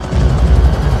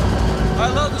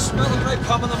smell of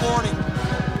napalm in the morning.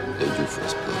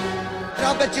 Dangerous, Bill. And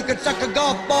I'll bet you could suck a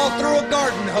golf ball through a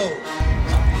garden hose.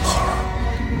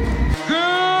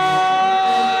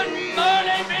 Good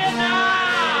morning,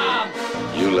 Vietnam!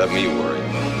 You let me worry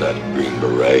about that Green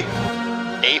Beret.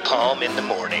 Napalm in the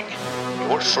Morning,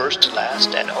 your first,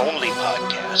 last, and only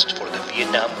podcast for the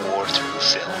Vietnam War through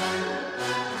film.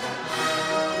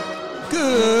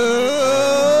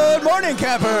 Good morning,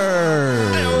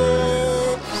 campers!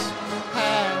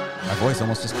 My voice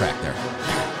almost just cracked there.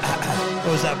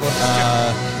 What was that voice?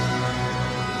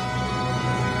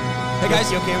 Hey,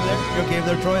 guys. You okay over there? You okay over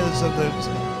there, Troy?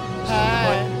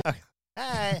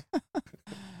 Hi.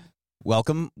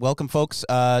 Welcome, folks,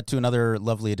 to another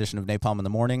lovely edition of Napalm in the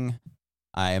Morning.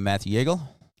 I am Matthew Yeagle.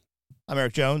 I'm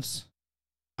Eric Jones.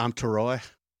 I'm Teroy.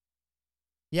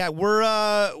 Yeah,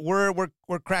 we're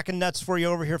cracking nuts for you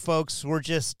over here, folks. We're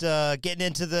just getting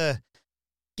into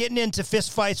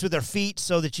fist fights with our feet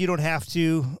so that you don't have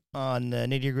to on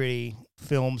nitty-gritty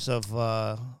films of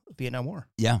Vietnam War.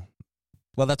 Yeah.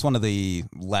 Well, that's one of the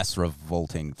less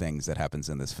revolting things that happens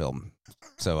in this film.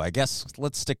 So I guess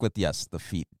let's stick with, yes, the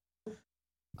feet.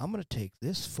 I'm going to take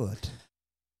this foot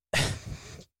and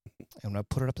I'm going to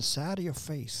put it up the side of your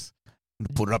face.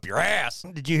 Put it up your ass.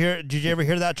 Did you ever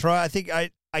hear that, Troy? I think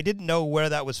I didn't know where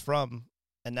that was from,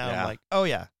 and now I'm like, oh,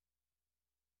 yeah.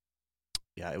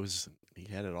 Yeah, he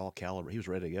had it all calibrated. He was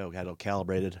ready to go. Had it all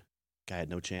calibrated. Guy had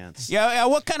no chance. Yeah.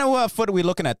 What kind of foot are we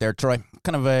looking at there, Troy?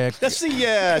 Kind of a... That's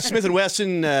the Smith &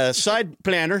 Wesson side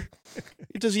planter.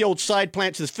 He does the old side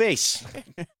plant to the face.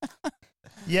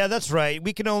 Yeah, that's right.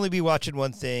 We can only be watching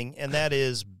one thing, and that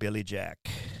is Billy Jack.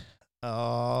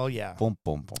 Oh, yeah. Boom,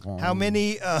 boom, boom, boom. How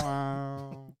many...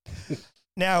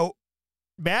 Now,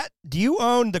 Matt, do you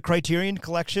own the Criterion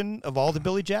collection of all the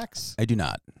Billy Jacks? I do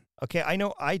not. Okay, I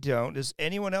know I don't. Does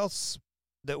anyone else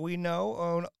that we know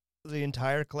own the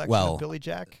entire collection of Billy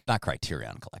Jack? Not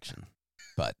Criterion collection,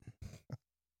 but...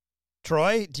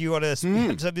 Troy, do you want to have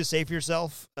something to say for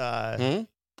yourself?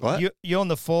 What? You own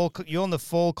the full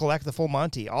collect, the full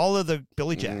Monty. All of the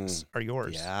Billy Jacks are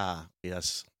yours. Yeah.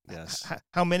 Yes.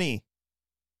 How many?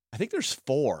 I think there's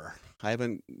 4.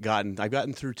 I've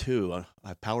gotten through 2.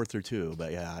 I've powered through 2,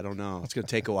 but yeah, I don't know. It's going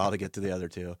to take a while to get to the other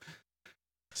 2.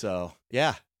 So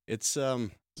yeah, it's a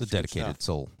dedicated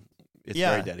soul. It's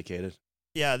very dedicated.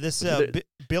 Yeah, this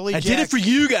Billy Jack. I did it for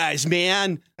you guys,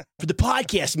 man. For the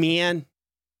podcast, man.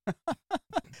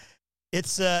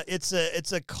 It's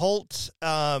a cult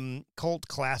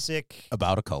classic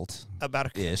About a cult.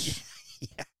 Ish.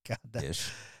 Yeah, God, that. Ish.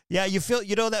 Yeah,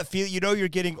 you're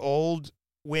getting old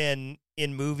when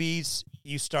in movies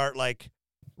you start like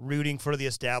rooting for the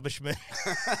establishment.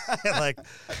 Like,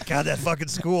 God, that fucking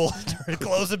school,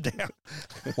 close them down.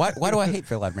 Why do I hate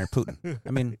Vladimir Putin?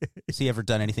 I mean, has he ever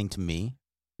done anything to me?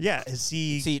 Yeah, is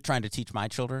he trying to teach my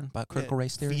children about critical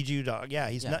race theory? Feed you dog. Yeah,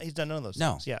 he's done none of those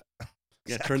things. Yeah.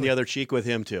 Yeah, turn the other cheek with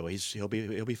him too. He'll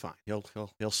be fine.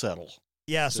 He'll settle.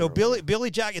 Yeah, so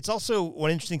Billy Jack. It's also one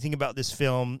interesting thing about this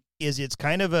film is it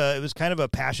was kind of a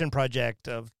passion project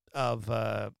of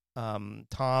Tom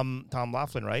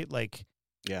Laughlin, right? Like,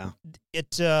 yeah,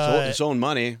 his own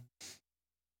money.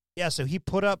 Yeah, so he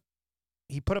put up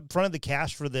front of the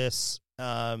cash for this.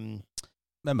 That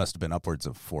must have been upwards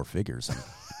of 4 figures.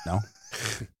 No.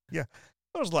 Yeah.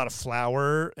 There was a lot of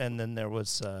flour, and then there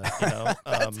was,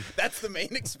 that's the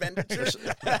main expenditure.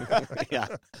 Yeah,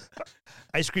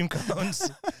 ice cream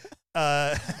cones.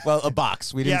 Well, a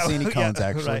box. We didn't see any cones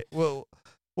actually. Right. Well,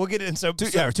 we'll get into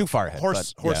we're too far ahead.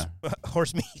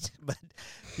 Horse meat, but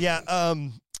yeah.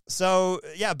 So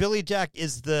yeah, Billy Jack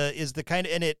is the kind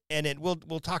of and it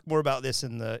we'll talk more about this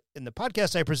in the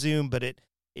podcast, I presume, but it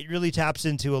really taps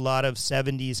into a lot of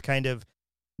 70s kind of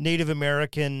Native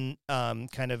American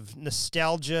kind of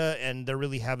nostalgia, and they're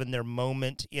really having their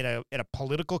moment in a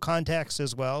political context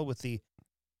as well with the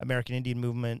American Indian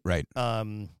movement, right?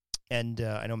 And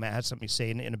I know Matt had something to say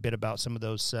in a bit about some of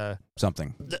those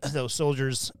those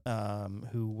soldiers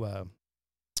who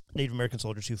Native American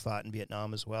soldiers who fought in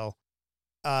Vietnam as well.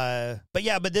 But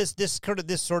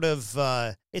this sort of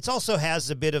it also has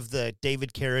a bit of the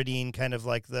David Carradine kind of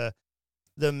like the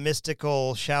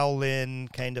mystical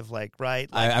Shaolin kind of like,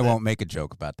 right? Like I won't make a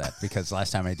joke about that because last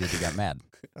time I did, you got mad.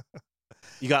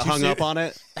 You got hung up on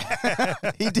it?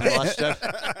 He did.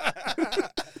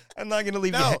 I'm not going to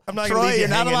leave you. I'm not Troy, going to leave you you're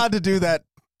not hanging. allowed to do that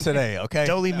today, okay?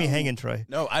 Don't leave me hanging, Troy.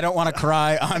 No, I don't want to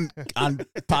cry on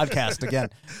podcast again.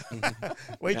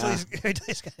 Wait till he's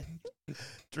got a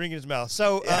drink in his mouth.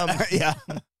 So, yeah.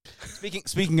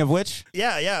 Speaking of which,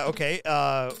 yeah, okay.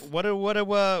 What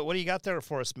do you got there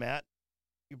for us, Matt?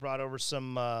 You brought over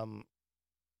some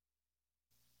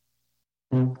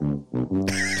I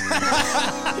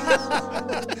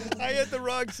had the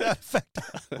wrong sound effect.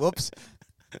 Whoops.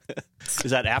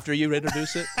 Is that after you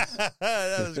introduce it?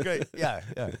 That was great. Yeah.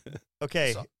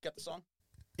 Okay. Get the song.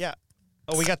 Yeah.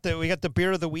 Oh, we got the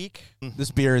beer of the week.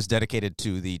 This beer is dedicated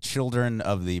to the children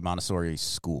of the Montessori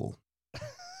school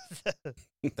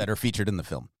that are featured in the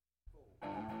film.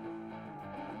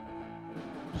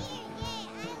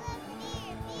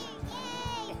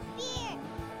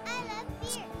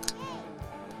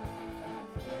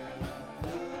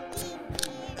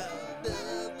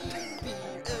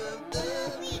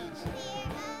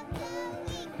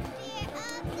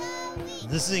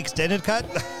 This is the extended cut.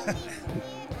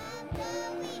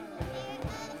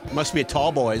 Must be a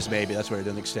Tall Boys, maybe. That's where it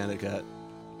didn't extend it cut.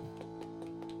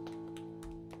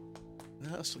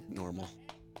 That's normal.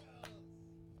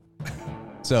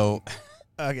 So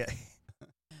Okay.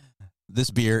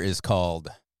 this beer is called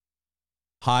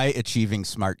High Achieving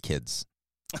Smart Kids.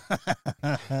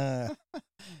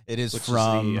 It is Which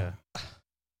from is the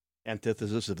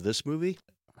antithesis of this movie.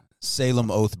 Salem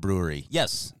Oath Brewery.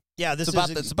 Yes. Yeah, this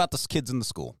It's about the kids in the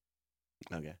school.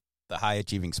 Okay. The high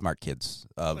achieving smart kids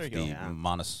of There you the go. Yeah.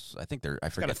 Montessori. I think they're. I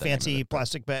got forget a the name of fancy it, but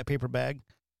plastic paper bag.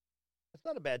 It's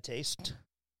not a bad taste.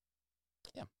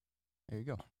 There you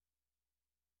go.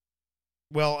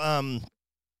 Well,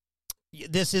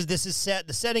 this is set.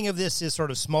 The setting of this is sort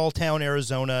of small town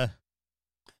Arizona.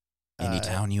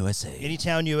 Anytown, USA.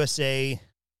 Anytown, USA.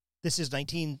 This is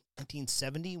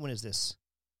 1970. When is this?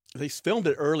 They filmed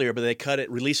it earlier, but they cut it,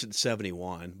 released it in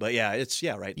 71. But yeah, it's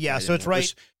right. Yeah, right so in it's there.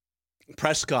 right.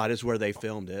 Prescott is where they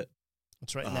filmed it.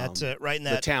 It's right in The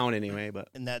that town, anyway. But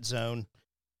in that zone.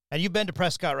 And you've been to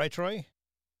Prescott, right, Troy?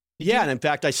 yeah, and in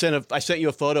fact, I sent you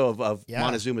a photo of Yeah.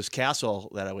 Montezuma's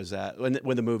castle that I was at when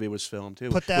the movie was filmed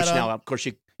too. Put that which on- now, of course,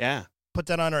 Put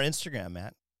that on our Instagram,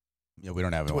 Matt. Yeah, we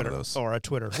don't have one Twitter of those. or our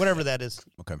Twitter, whatever that is.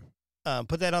 Okay.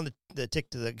 Put that on the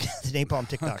Napalm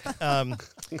TikTok.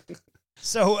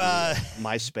 So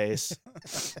MySpace.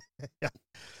 yeah.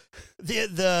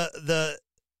 The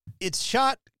it's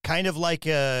shot kind of like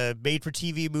a made for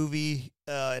TV movie.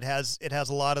 It has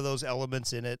a lot of those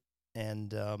elements in it, and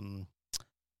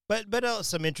but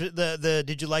some interest. The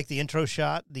did you like the intro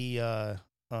shot? The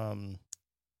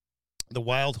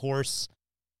wild horse,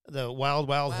 the wild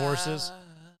horses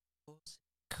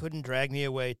couldn't drag me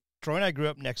away. Troy and I grew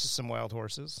up next to some wild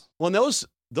horses. Well,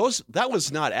 those that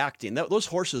was not acting. Those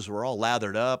horses were all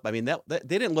lathered up. I mean, that they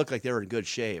didn't look like they were in good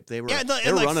shape. They were Yeah, they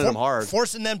were like running them hard.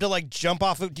 forcing them to like jump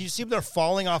off of. Do you see them? They're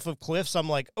falling off of cliffs. I'm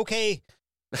like, okay,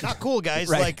 not cool, guys.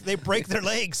 Right. Like they break their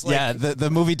legs. Like, Yeah, the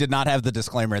movie did not have the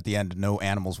disclaimer at the end. No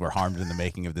animals were harmed in the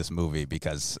making of this movie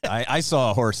because I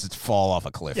saw a horse fall off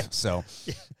a cliff. Yeah. So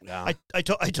Yeah. I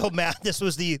told Matt this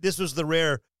was the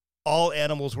rare all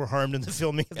animals were harmed in the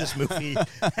filming of this movie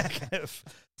kind of,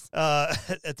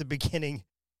 at the beginning.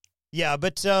 Yeah,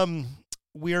 but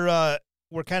we're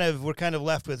kind of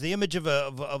left with the image of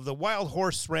the wild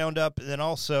horse roundup, and then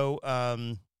also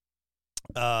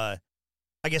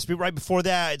I guess right before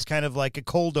that it's kind of like a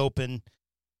cold open,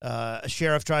 a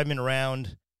sheriff driving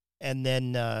around, and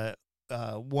then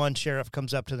one sheriff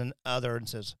comes up to the other and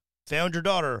says, "Found your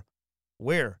daughter.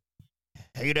 Where?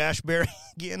 Haight-Ashbury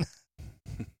again?"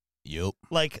 yep.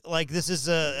 Like this is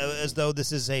as though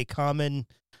this is a common.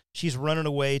 She's running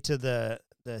away to the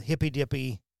hippy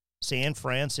dippy San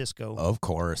Francisco. Of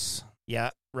course.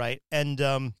 Yeah, right.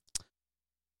 And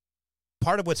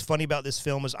part of what's funny about this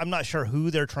film is I'm not sure who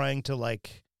they're trying to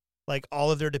like all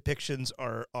of their depictions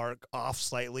are off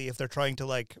slightly if they're trying to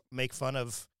like make fun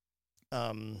of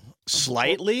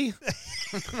Slightly.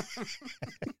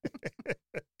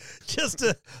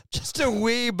 just a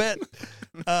wee bit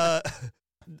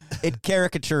It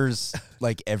caricatures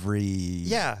like every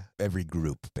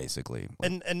group basically.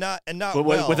 and not But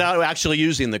well. without actually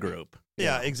using the group.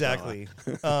 Yeah, exactly.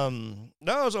 No, it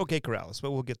was okay, Corrales,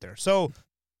 but we'll get there. So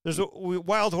there's a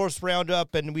wild horse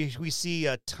roundup, and we see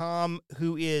Tom,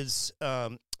 who is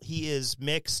he is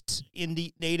mixed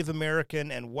Native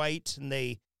American and white, and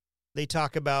they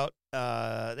talk about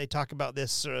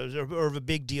this or of a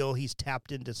big deal. He's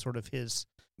tapped into sort of his.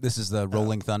 This is the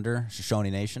Rolling Thunder, Shoshone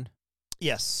Nation.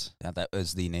 Yes. Yeah, that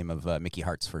was the name of Mickey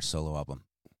Hart's first solo album.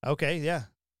 Okay. Yeah.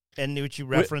 And which he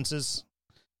references.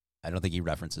 I don't think he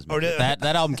references Or Mickey. did-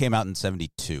 That album came out in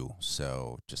 72,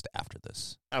 so just after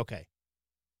this. Okay.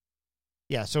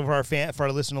 Yeah. So for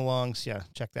our listen-alongs, yeah,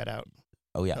 check that out.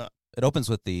 Oh yeah, it opens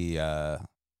with the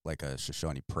like a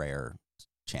Shoshone prayer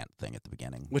chant thing at the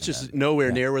beginning, Which and is then- nowhere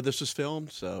yeah. near where this was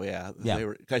filmed. So yeah. They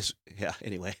were guys. Yeah.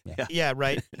 Anyway. Yeah. Yeah. Yeah,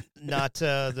 right. Not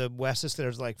the West.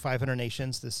 There's like 500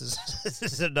 nations. This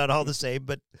is not all the same,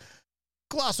 but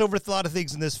gloss over a lot of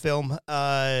things in this film.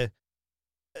 They're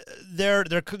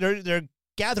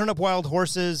gathering up wild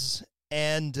horses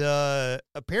and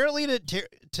apparently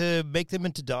to make them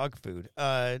into dog food.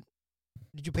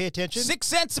 Did you pay attention? 6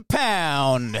 cents a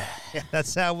pound. Yeah,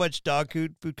 that's how much dog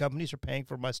food companies are paying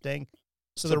for Mustang.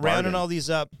 So they're a bargain. rounding all these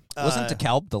up. Wasn't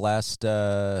DeKalb the last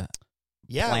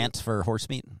plant for horse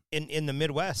meat? In the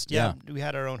Midwest? Yeah, we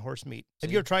had our own horse meat.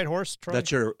 Have you ever tried horse, Troy?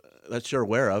 That you're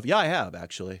aware of? Yeah, I have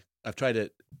actually. I've tried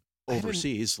it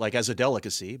overseas, like as a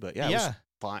delicacy. But yeah, it was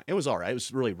fine. It was all right. It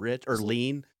was really rich or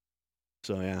lean.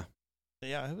 So yeah,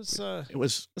 it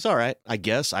was. It's all right. I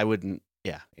guess I wouldn't.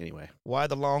 Yeah. Anyway, why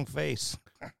the long face?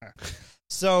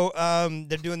 So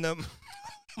they're doing the.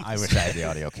 I wish I had the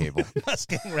audio cable.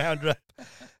 Mustang Roundup.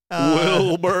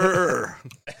 Wilbur.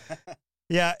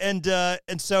 Yeah, and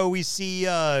so we see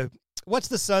what's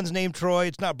the son's name, Troy?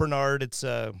 It's not Bernard. It's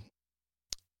Bernard.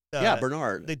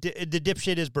 The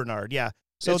dipshit is Bernard. Yeah.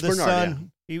 So It's the Bernard,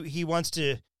 son, he wants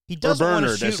to. He doesn't want to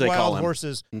Bernard, as shoot they call wild him.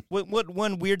 horses. What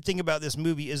one weird thing about this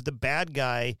movie is the bad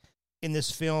guy in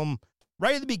this film.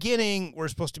 Right at the beginning, we're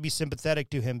supposed to be sympathetic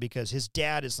to him because his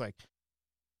dad is like,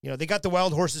 they got the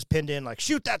wild horses pinned in, like,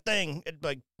 shoot that thing,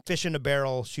 like fish in a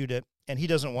barrel, shoot it, and he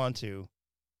doesn't want to.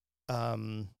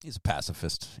 He's a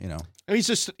pacifist, He's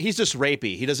just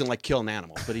rapey. He doesn't like kill an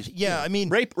animal, but he's I mean,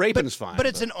 raping is fine. But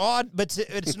it's an odd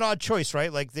choice,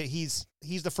 right? Like he's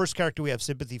the first character we have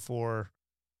sympathy for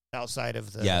outside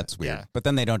of the. Yeah, it's weird. Yeah. But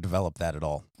then they don't develop that at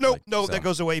all. No, that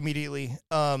goes away immediately.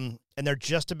 And they're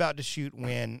just about to shoot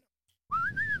when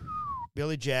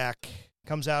Billy Jack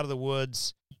comes out of the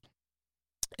woods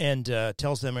and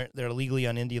tells them they're illegally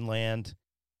on Indian land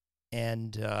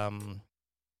and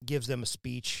gives them a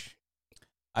speech.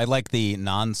 I like the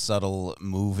non-subtle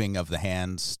moving of the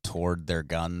hands toward their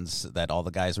guns that all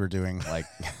the guys were doing. Like,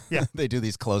 they do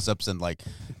these close-ups and, like,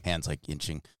 hands, like,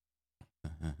 inching.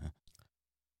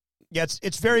 Yeah,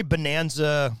 it's very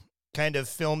Bonanza kind of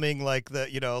filming, like,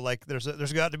 like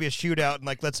there's got to be a shootout and,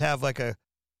 like, let's have, like, a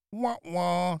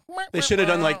wah-wah. They should have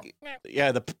done, like,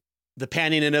 the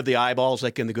panning in of the eyeballs,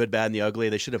 like in The Good, Bad, and the Ugly.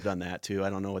 They should have done that, too. I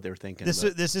don't know what they were thinking. This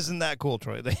isn't that cool,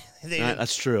 Troy.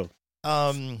 That's true.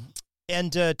 But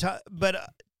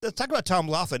let's talk about Tom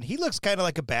Laughlin. He looks kind of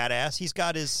like a badass. He's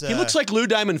got his. He looks like Lou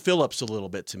Diamond Phillips a little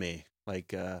bit to me,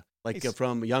 like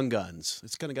from Young Guns.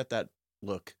 It's kind of got that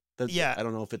look. I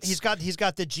don't know if it's. He's got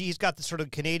the sort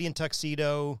of Canadian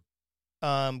tuxedo,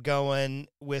 going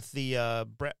with the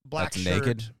black That's shirt.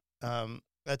 naked.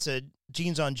 That's a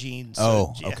jeans on jeans.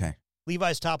 Oh, so, okay.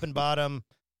 Levi's top and bottom.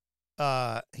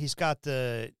 He's got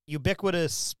the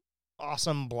ubiquitous,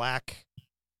 awesome black.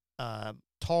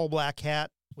 Tall black hat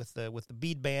with the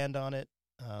bead band on it.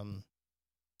 I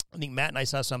think Matt and I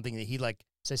saw something that he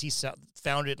says he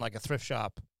found it in like a thrift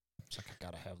shop. It's like, I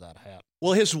gotta have that hat.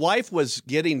 Well, his wife was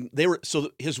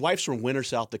his wife's from Winter,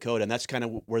 South Dakota, and that's kind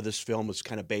of where this film was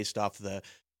kind of based off from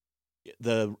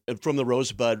the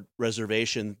Rosebud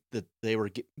Reservation, that they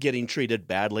were getting treated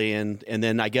badly, and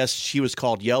then I guess she was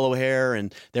called Yellow Hair,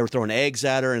 and they were throwing eggs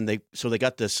at her, and they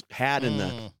got this hat in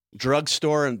the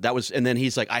drugstore, and then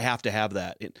he's like, I have to have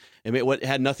that. It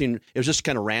had nothing. It was just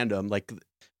kind of random. Like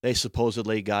they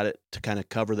supposedly got it to kind of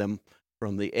cover them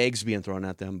from the eggs being thrown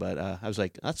at them. But I was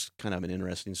like, that's kind of an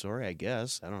interesting story, I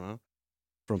guess. I don't know.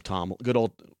 From Tom, good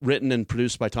old, written and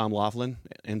produced by Tom Laughlin,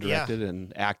 and directed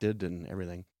and acted and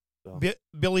everything. So.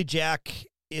 Billy Jack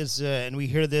is, and we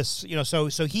hear this,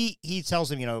 so he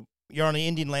tells him, you're on the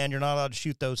Indian land, you're not allowed to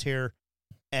shoot those here,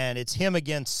 and it's him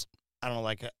against, I don't know,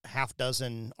 like a half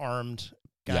dozen armed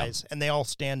guys, and they all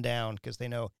stand down because they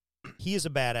know he is a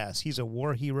badass. He's a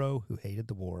war hero who hated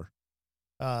the war.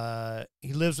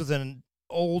 He lives with an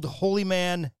old holy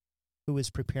man who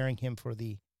is preparing him for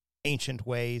the ancient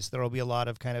ways. There will be a lot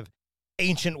of kind of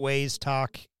ancient ways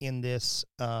talk in this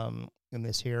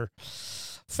here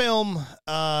film.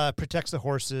 Protects the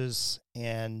horses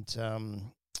and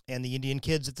the Indian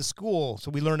kids at the school.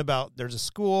 So we learn about there's a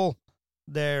school.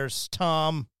 There's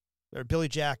Tom. Or Billy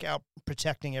Jack out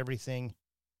protecting everything,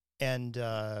 and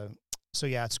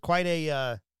it's quite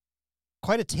a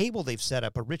table they've set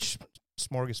up, a rich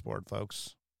smorgasbord,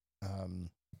 folks.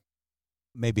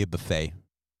 Maybe a buffet,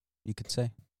 you could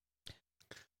say.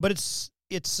 But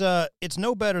it's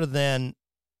no better than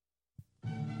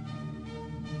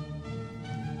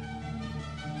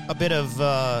a bit of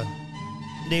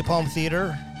Napalm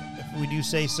Theater, if we do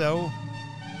say so.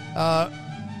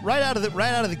 Right out of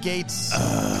the gates,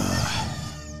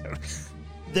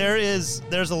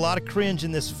 there's a lot of cringe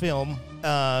in this film,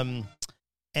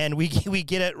 and we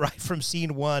get it right from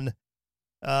scene one.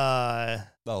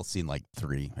 Scene like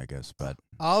 3, I guess, but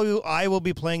I will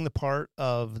be playing the part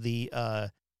of the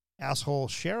Asshole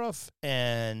Sheriff,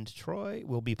 and Troy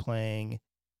will be playing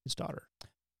his daughter.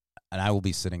 And I will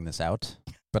be sitting this out,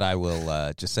 but I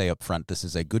will just say up front, this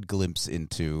is a good glimpse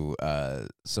into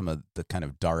some of the kind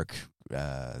of dark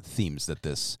themes that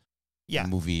this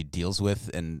movie deals with,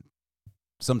 and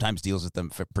sometimes deals with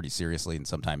them pretty seriously, and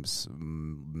sometimes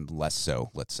less so.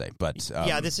 Let's say, but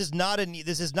this is not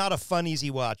a fun,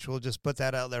 easy watch. We'll just put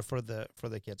that out there for the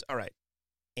kids. All right,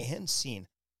 and scene.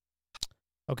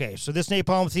 Okay, so this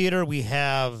Napalm Theater, we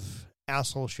have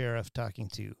Asshole Sheriff talking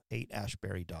to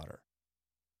Haight-Ashbury daughter.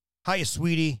 Hiya,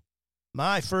 sweetie.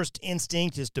 My first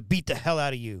instinct is to beat the hell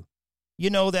out of you. You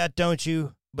know that, don't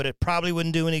you? But it probably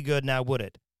wouldn't do any good now, would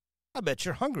it? I bet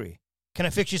you're hungry. Can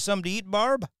I fix you something to eat,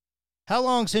 Barb? How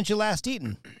long since you last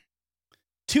eaten?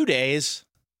 2 days.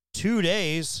 2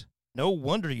 days? No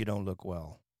wonder you don't look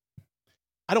well.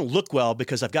 I don't look well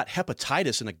because I've got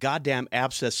hepatitis and a goddamn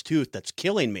abscessed tooth that's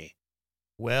killing me.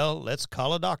 Well, let's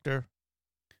call a doctor.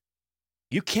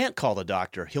 You can't call the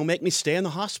doctor. He'll make me stay in the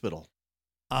hospital.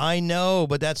 I know,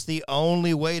 but that's the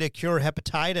only way to cure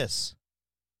hepatitis.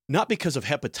 Not because of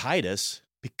hepatitis,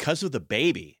 because of the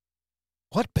baby.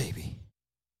 What baby?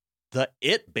 The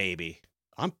it baby.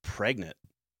 I'm pregnant.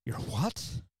 You're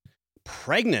what?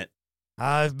 Pregnant.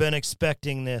 I've been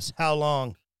expecting this. How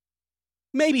long?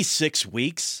 Maybe 6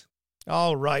 weeks.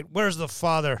 All right. Where's the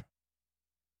father?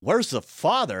 Where's the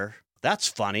father? That's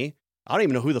funny. I don't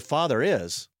even know who the father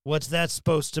is. What's that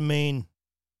supposed to mean?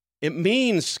 It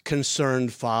means,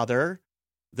 concerned father,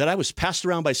 that I was passed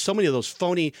around by so many of those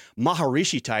phony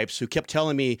Maharishi types who kept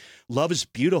telling me love is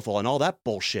beautiful and all that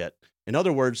bullshit. In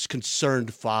other words,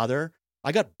 concerned father.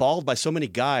 I got balled by so many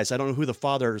guys, I don't know who the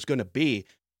father is going to be.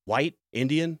 White,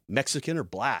 Indian, Mexican, or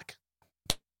black.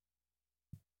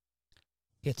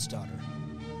 Hit's daughter.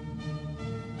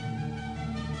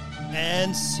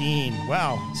 And scene.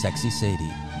 Wow. Sexy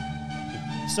Sadie.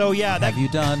 So, yeah. What have you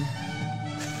done?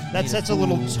 That sets a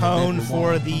little tone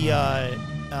for the, I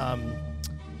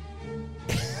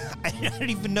don't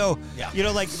even know. Yeah. You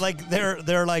know, like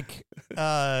they're like,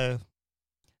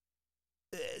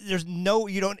 there's no,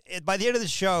 you don't, by the end of the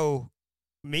show,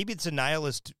 maybe it's a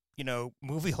nihilist,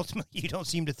 movie. Ultimately, you don't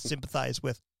seem to sympathize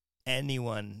with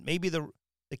anyone. Maybe the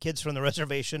kids from the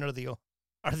reservation are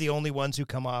the only ones who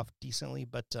come off decently,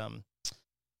 but,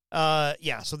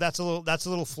 yeah, so that's a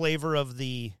little flavor of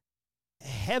the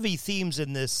heavy themes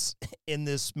in this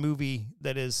movie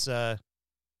that is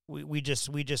we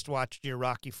just watched your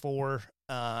Rocky IV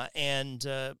and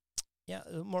yeah,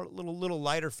 a more little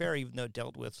lighter fare, even though it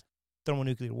dealt with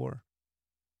thermonuclear war.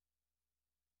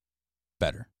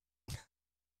 Better.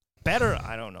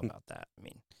 I don't know about that. I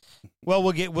mean, well,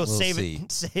 we'll save see.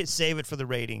 it save it for the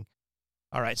rating.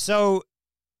 All right, so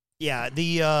yeah,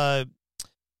 the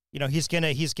he's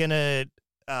gonna.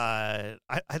 I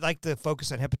like the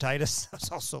focus on hepatitis. I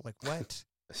was also like, what?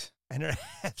 And her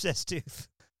abscess tooth.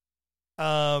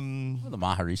 Well, the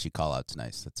Maharishi call out's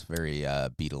nice. That's very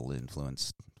Beatle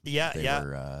influenced. Yeah, they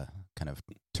were kind of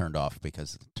turned off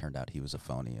because it turned out he was a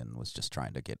phony and was just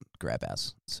trying to grab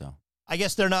ass. So I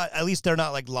guess they're not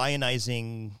like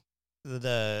lionizing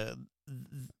that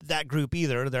group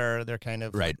either. They're kind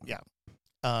of right. Like, yeah.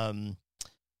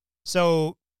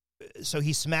 So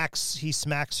he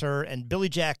smacks her, and Billy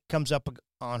Jack comes up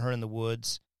on her in the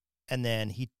woods, and then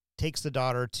he takes the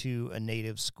daughter to a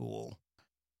native school.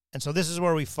 And so this is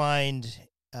where we find,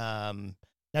 now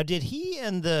did he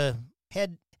and the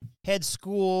head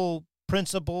school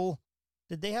principal,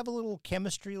 did they have a little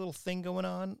chemistry, little thing going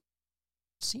on?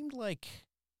 Seemed like.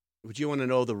 Would you want to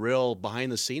know the real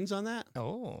behind the scenes on that?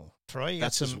 Oh, Troy,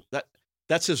 that's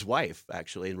his wife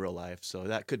actually in real life. So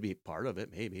that could be part of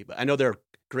it, maybe. But I know they're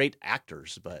great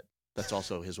actors, but that's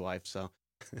also his wife. So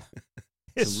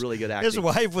some really good acting. His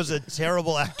wife was a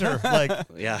terrible actor. Like,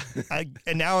 yeah.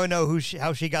 And now I know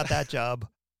how she got that job.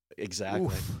 Exactly.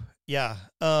 Oof. Yeah.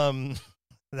 That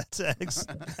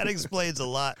explains a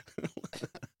lot.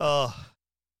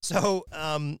 So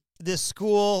this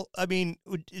school, I mean,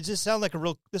 it just sounds like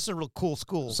this is a real cool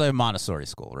school. It's like a Montessori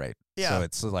school, right? Yeah. So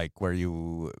it's like where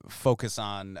you focus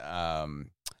on,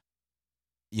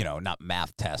 not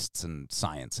math tests and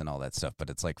science and all that stuff, but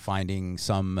it's like finding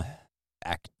something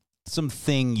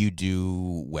you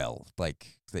do well,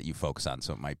 like that you focus on.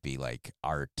 So it might be like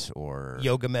art or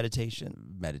yoga,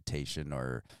 meditation,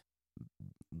 or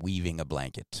weaving a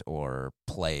blanket or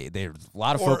play. There's a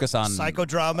lot of focus on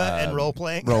psychodrama and role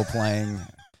playing.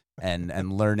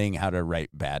 And learning how to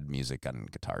write bad music on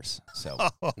guitars. So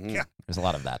there's a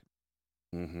lot of that.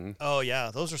 Mm-hmm. Oh yeah,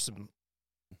 those are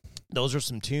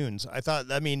some tunes. I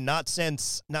thought. I mean, not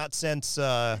since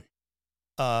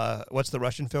what's the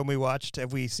Russian film we watched?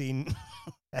 Have we seen?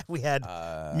 Have we had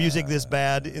music this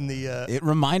bad in the? It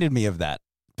reminded me of that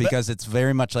because it's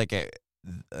very much like a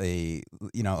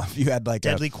if you had like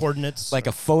Deadly Coordinates, like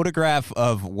a photograph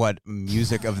of what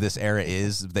music of this era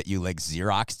is that you like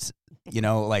Xeroxed,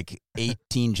 like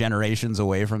 18 generations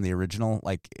away from the original,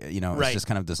 like it's just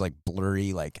kind of this like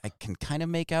blurry, like I can kind of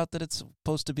make out that it's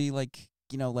supposed to be like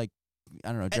like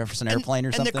I don't know, Jefferson Airplane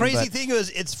or something. And the crazy thing is,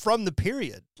 it's from the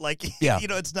period. Like,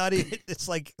 it's not. It's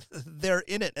like they're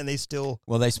in it, and they still.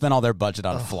 Well, they spent all their budget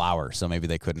on flour, so maybe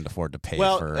they couldn't afford to pay.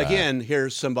 Well, for, again,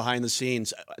 here's some behind the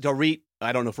scenes.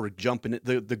 I don't know if we're jumping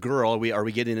the girl. Are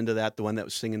we getting into that? The one that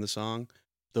was singing the song,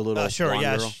 the little sure,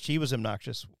 yeah, girl? She was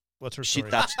obnoxious. What's her story?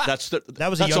 That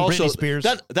was a young also, Britney Spears.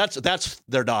 That's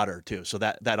their daughter too. So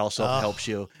that also helps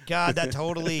you. God, that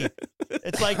totally.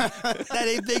 It's like that.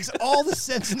 It makes all the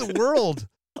sense in the world.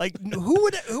 Like who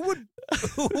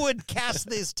would cast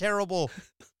this terrible?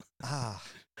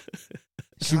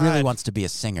 She really wants to be a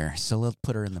singer, so we'll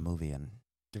put her in the movie and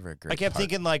give her a great. I kept part.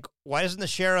 thinking, like, why doesn't the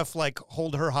sheriff like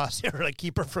hold her hostage or like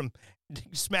keep her from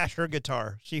smash her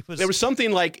guitar? There was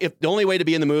something like, if the only way to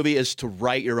be in the movie is to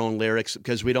write your own lyrics,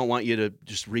 because we don't want you to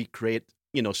just recreate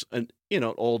an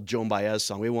old Joan Baez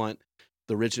song. We want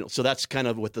the original. So that's kind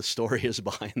of what the story is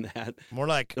behind that. More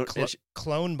like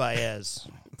clone Baez.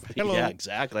 Hello. Yeah,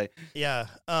 exactly. Yeah.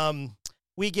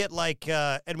 We get like,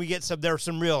 and we get there's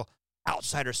some real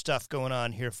outsider stuff going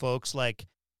on here, folks. Like,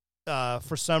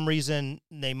 for some reason,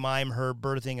 they mime her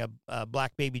birthing a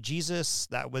black baby Jesus.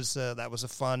 That was a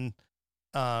fun,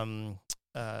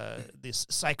 this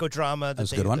psychodrama. That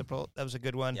was a good one. That was a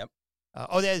good one. Yep.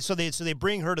 So they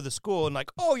bring her to the school and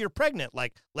like, oh, you're pregnant.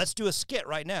 Like, let's do a skit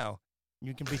right now.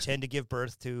 You can pretend to give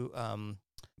birth to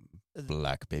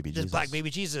black baby Jesus. Black baby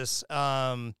Jesus.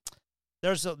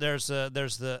 There's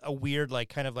a weird like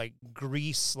kind of like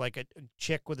Grease, like a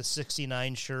chick with a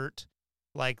 69 shirt,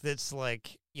 like that's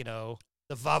like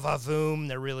the va-va-voom.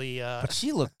 They're really. But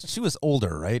she was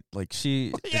older, right? Like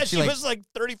she. Yeah, she was like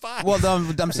 35. Well,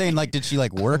 I'm saying, like, did she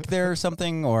like work there or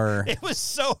something, or? It was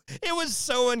so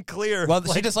unclear. Well,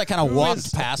 she just like kind of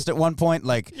walked past at one point,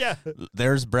 like, yeah,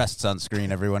 there's breasts on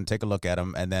screen. Everyone take a look at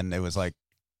them, and then it was like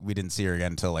we didn't see her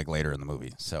again until like later in the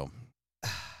movie. So.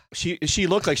 She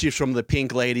looked like she's from the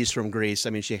Pink Ladies from Grease. I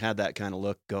mean, she had that kind of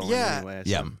look going. Yeah. Anyway,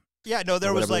 yeah. Yeah. No,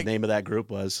 there was like the name of that group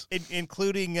was,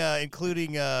 including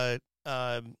Johnny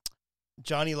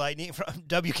Lightning from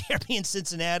WKRP in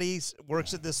Cincinnati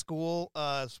works at this school.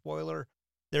 Spoiler.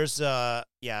 There's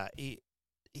he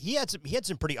had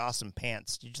some pretty awesome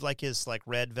pants. Did you like his like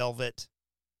red velvet?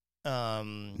 No,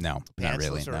 not pants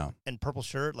really. No, and purple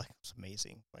shirt. Like, it's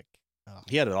amazing. Like,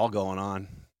 he had it all going on.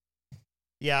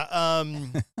 Yeah,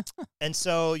 and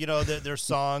so there's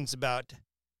songs about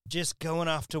just going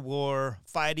off to war,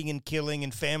 fighting and killing,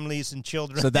 and families and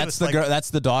children. So that's the girl. That's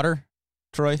the daughter,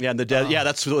 Troy. Yeah, and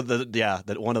that's one of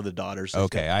the daughters.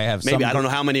 Okay, I have maybe I don't know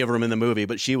how many of them in the movie,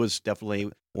 but she was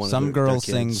definitely one. Some of girl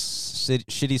sings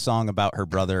shitty song about her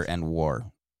brother and war.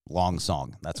 Long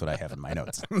song. That's what I have in my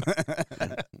notes.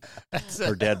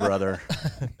 Her dead brother.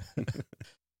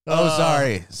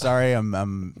 Oh, sorry.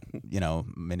 I'm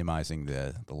minimizing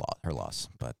her loss,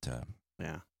 but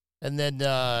yeah. And then it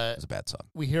was a bad song.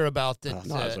 We hear about that.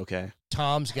 No, it's okay.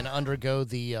 Tom's going to undergo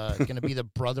going to be the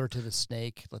brother to the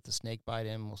snake. Let the snake bite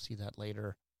him. We'll see that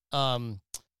later. And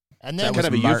then is that kind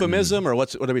of a euphemism, or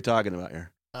what are we talking about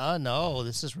here? No,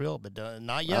 this is real, but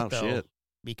not yet though, shit.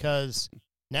 Because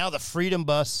now the Freedom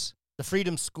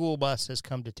School bus has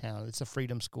come to town. It's a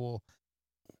Freedom School.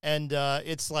 And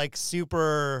it's like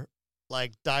super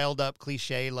like dialed up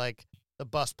cliche. Like the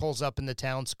bus pulls up in the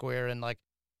town square and like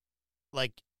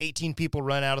 18 people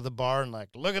run out of the bar and like,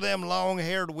 look at them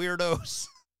long-haired weirdos.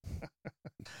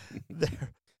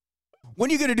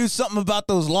 When are you going to do something about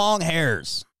those long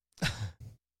hairs?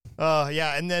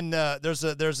 Yeah. And then there's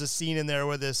a scene in there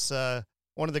where this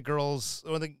one of the girls,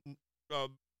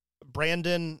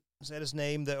 Brandon, is that his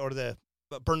name?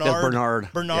 Bernard.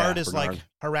 Bernard is like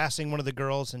harassing one of the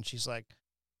girls, and she's like,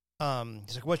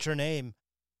 he's like, "What's your name?"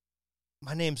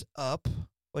 "My name's Up."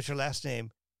 "What's your last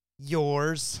name?"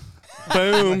 "Yours."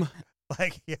 Boom.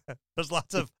 Like, yeah, there's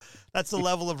lots of. That's the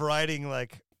level of writing,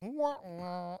 like,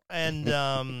 and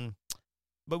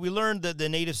but we learned that the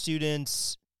native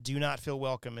students do not feel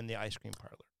welcome in the ice cream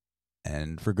parlor,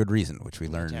 and for good reason, which we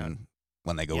learn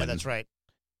when they go in. Yeah, that's right.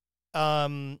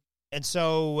 And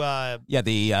so, I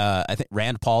think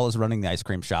Rand Paul is running the ice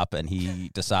cream shop, and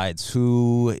he decides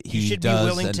who he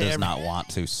does and does not want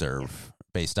to serve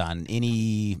based on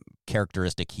any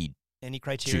characteristic any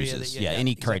criteria chooses.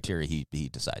 Any criteria he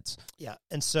decides. Yeah,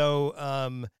 and so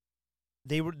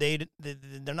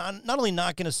they're not only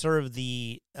not going to serve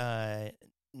the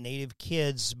native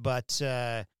kids, but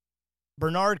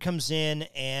Bernard comes in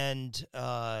and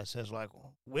says like,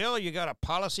 well, you got a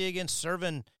policy against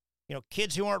serving,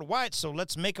 kids who aren't white, so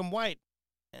let's make them white.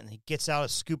 And he gets out a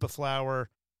scoop of flour,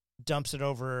 dumps it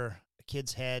over a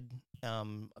kid's head.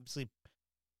 Obviously,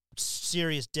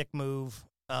 serious dick move.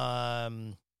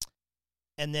 And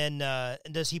then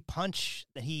does he punch?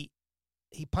 He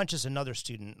punches another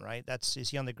student, right? Is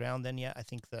he on the ground then? Yeah, I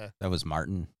think that was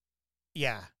Martin.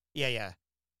 Yeah.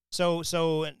 So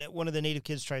one of the native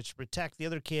kids tries to protect the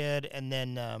other kid, and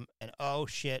then and oh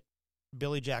shit,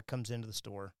 Billy Jack comes into the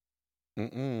store.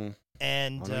 Mm-mm.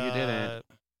 And no, you didn't.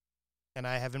 And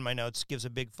I have in my notes, gives a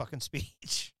big fucking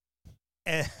speech.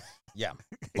 And yeah,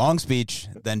 long speech,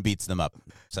 then beats them up.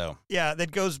 So yeah,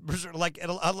 that goes like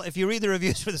if you read the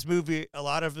reviews for this movie, a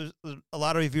lot of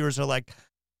reviewers are like,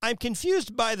 I'm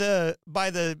confused by the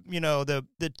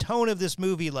the tone of this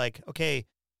movie. Like, okay,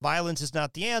 violence is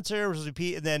not the answer, and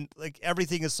then like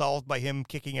everything is solved by him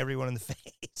kicking everyone in the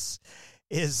face.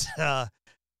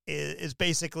 Is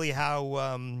basically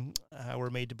how we're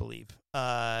made to believe.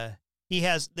 They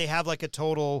have like a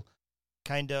total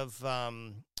kind of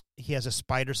he has a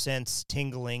spider sense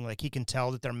tingling, like he can tell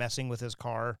that they're messing with his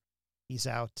car. He's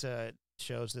out,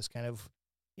 shows this kind of,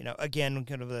 again,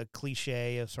 kind of a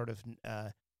cliche of sort of,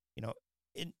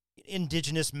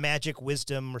 indigenous magic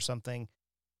wisdom or something.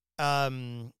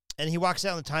 And he walks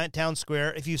out in the town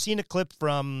square. If you've seen a clip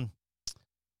from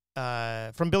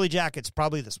Billy Jack, it's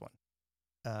probably this one.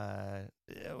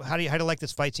 How do you like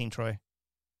this fight scene, Troy?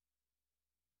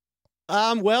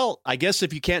 Well, I guess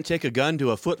if you can't take a gun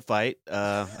to a foot fight,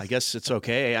 I guess it's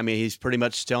okay. I mean, he's pretty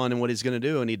much telling him what he's going to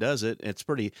do, and he does it. It's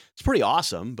pretty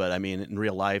awesome. But I mean, in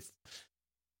real life,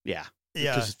 yeah.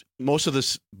 Because most of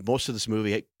this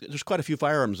movie, there's quite a few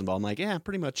firearms involved. I'm like, yeah,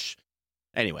 pretty much.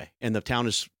 Anyway, and the town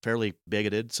is fairly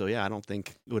bigoted, so yeah, I don't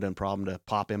think it would have been a problem to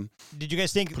pop him. Did you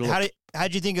guys think? How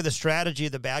did you think of the strategy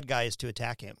of the bad guys to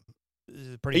attack him?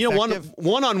 Pretty effective?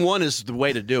 One-on-one is the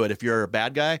way to do it. If you're a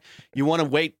bad guy, you want to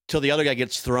wait till the other guy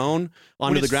gets thrown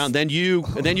onto the ground. Then you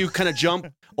kind of jump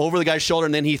over the guy's shoulder,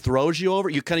 and then he throws you over.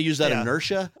 You kind of use that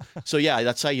inertia. So yeah,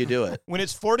 that's how you do it. When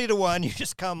it's 40-1, you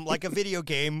just come like a video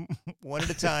game, one at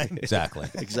a time. Exactly.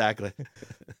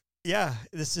 Yeah,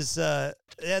 this is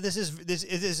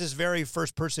very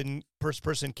first person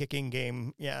kicking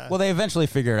game. Yeah. Well, they eventually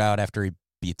figure it out after he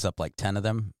beats up like 10 of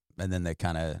them, and then they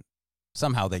kind of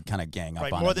gang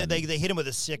up on him. They hit him with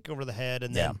a stick over the head,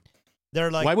 and then they're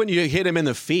like, why wouldn't you hit him in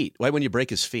the feet? Why wouldn't you break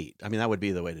his feet? I mean, that would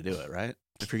be the way to do it, right?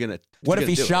 If you're gonna, what if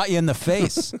he shot you in the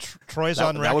face? Troy's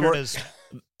on record as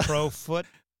pro foot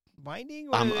binding,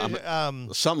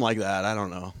 something like that. I don't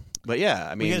know. But yeah,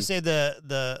 I mean, we're gonna say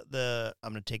the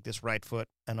I'm gonna take this right foot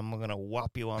and I'm gonna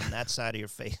whop you on that side of your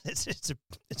face. It's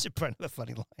a kind of a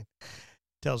funny line.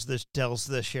 Tells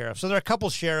the sheriff. So there are a couple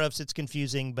sheriffs. It's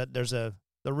confusing, but there's the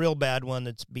real bad one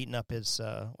that's beating up his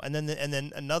and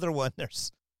then another one.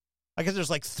 There's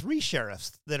like three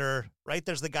sheriffs that are right.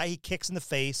 There's the guy he kicks in the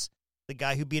face, the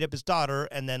guy who beat up his daughter,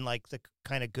 and then like the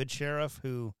kind of good sheriff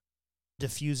who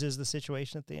diffuses the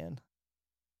situation at the end.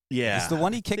 Yeah, is the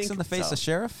one he kicks in the face a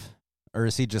sheriff, or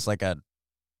is he just like a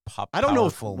I don't know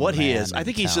what he is. I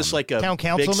think he's just like a town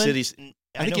councilman. Big city,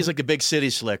 I think he's like a big city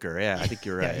slicker. Yeah, I think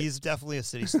you're right. Yeah, he's definitely a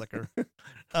city slicker.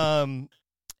 And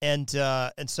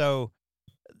so,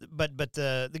 but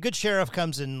the good sheriff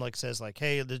comes in, like says like,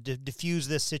 hey, diffuse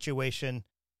this situation,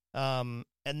 and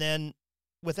then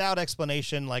without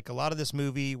explanation, like a lot of this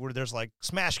movie where there's like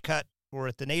smash cut, we're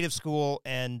at the native school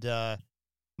and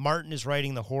Martin is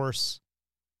riding the horse.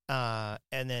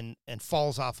 And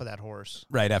falls off of that horse.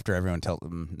 Right after everyone tells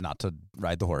him not to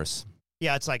ride the horse.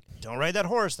 Yeah, it's like, don't ride that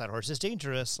horse. That horse is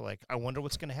dangerous. Like, I wonder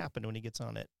what's going to happen when he gets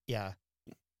on it. Yeah.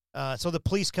 So the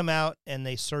police come out and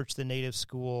they search the native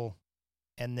school,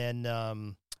 and then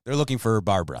they're looking for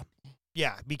Barbara.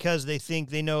 Yeah, because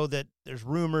they know that there's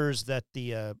rumors that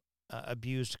the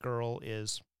abused girl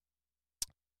is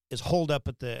holed up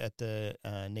at the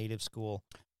native school.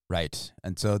 Right,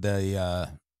 and so the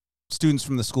students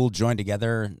from the school join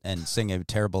together and sing a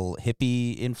terrible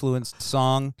hippie-influenced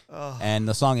song, and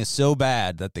the song is so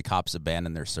bad that the cops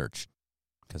abandon their search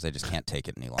because they just can't take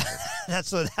it any longer.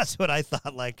 That's what I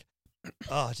thought. Like,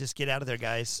 oh, just get out of there,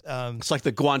 guys. It's like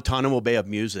the Guantanamo Bay of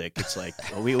music. It's like,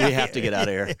 well, we have to get out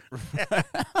of here.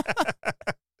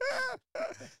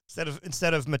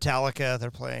 instead of Metallica,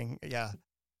 they're playing this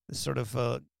sort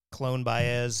of Clone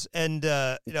Baez, and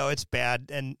it's bad,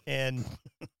 and.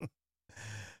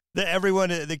 Everyone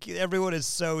is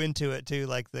so into it too.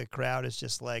 Like the crowd is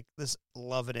just like this,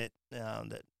 loving it.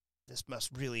 That this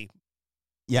must really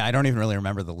Yeah, I don't even really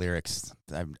remember the lyrics.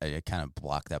 I kind of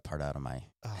blocked that part out of my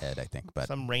head, I think. But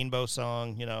some rainbow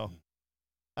song,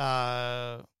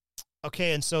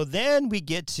 Okay, and so then we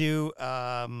get to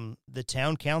the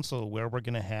town council where we're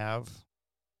going to have...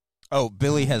 Oh,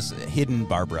 Billy has hidden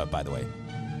Barbara, by the way.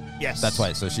 Yes. That's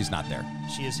why, so she's not there.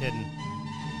 She is hidden.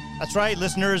 That's right,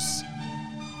 listeners.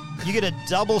 You get a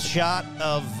double shot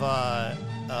of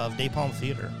Napalm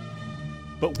Theater.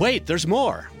 But wait, there's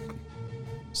more.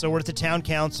 So we're at the town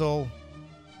council,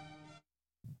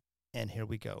 and here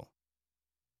we go.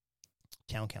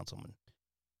 Town councilman.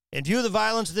 In view of the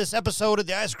violence of this episode at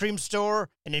the ice cream store,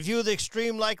 and in view of the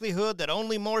extreme likelihood that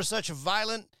only more such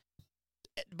violent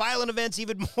events,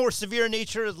 even more severe in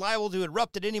nature, is liable to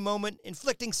erupt at any moment,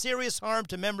 inflicting serious harm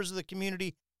to members of the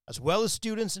community, as well as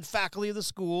students and faculty of the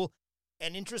school,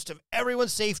 and interest of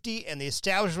everyone's safety and the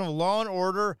establishment of law and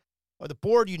order, or the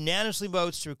board unanimously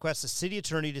votes to request the city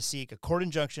attorney to seek a court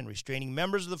injunction restraining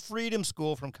members of the Freedom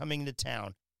School from coming into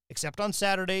town, except on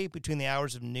Saturday between the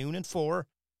hours of noon and 4,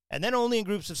 and then only in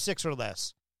groups of 6 or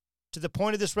less. To the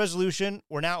point of this resolution,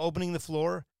 we're now opening the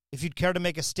floor. If you'd care to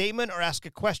make a statement or ask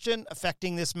a question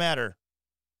affecting this matter.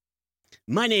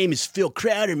 My name is Phil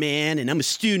Crowder, man, and I'm a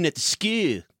student at the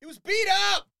school. He was beat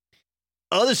up!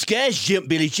 All the guys jump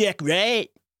Billy Jack, right?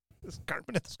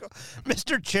 Cartman at the school.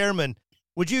 Mr. Chairman,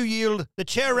 would you yield? The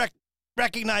chair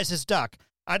recognizes Duck.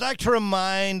 I'd like to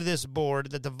remind this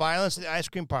board that the violence at the ice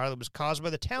cream parlor was caused by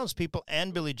the townspeople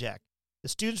and Billy Jack. The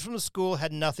students from the school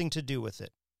had nothing to do with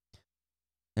it.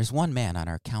 There's one man on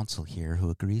our council here who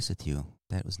agrees with you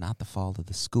that it was not the fault of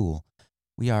the school.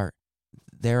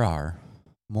 There are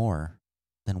more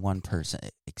than one person.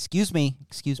 Excuse me.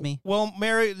 Well,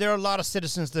 Mary, there are a lot of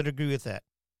citizens that agree with that.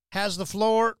 Has the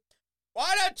floor.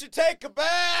 Why don't you take a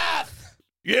bath?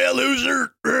 Yeah,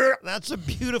 loser. That's a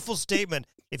beautiful statement.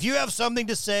 If you have something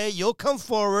to say, you'll come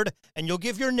forward and you'll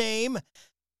give your name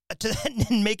to that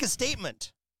and make a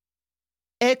statement.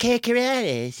 Okay,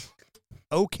 Corrales.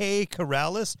 Okay,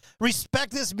 Corrales.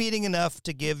 Respect this meeting enough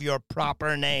to give your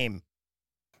proper name.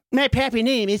 My proper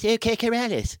name is OK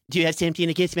Corrales. Do you have something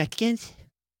against Mexicans?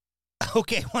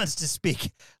 OK wants to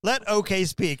speak. Let OK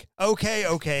speak.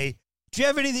 OK. Do you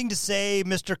have anything to say,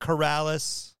 Mr.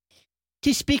 Corrales?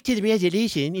 To speak to the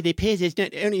resolution, it opposes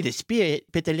not only the spirit,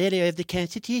 but the letter of the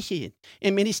Constitution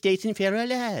and many states and federal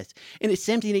laws. And it's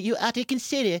something that you ought to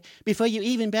consider before you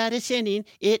even bother sending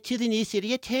it to the new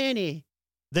city attorney.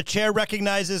 The chair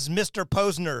recognizes Mr.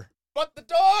 Posner. But the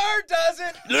door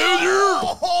doesn't.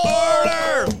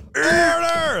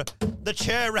 Order! The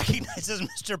chair recognizes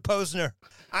Mr. Posner.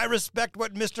 I respect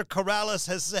what Mr. Corrales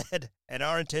has said, and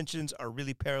our intentions are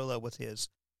really parallel with his.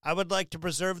 I would like to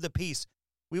preserve the peace.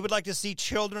 We would like to see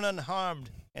children unharmed,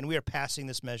 and we are passing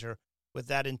this measure with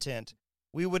that intent.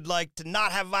 We would like to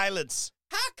not have violence.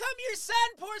 How come your son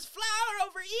pours flour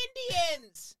over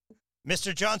Indians?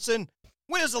 Mr. Johnson,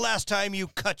 when is the last time you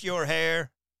cut your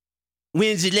hair?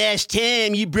 When's the last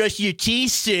time you brushed your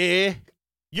teeth, sir?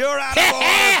 You're out of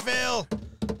order, Phil.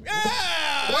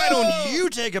 Why don't you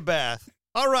take a bath?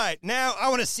 All right, now I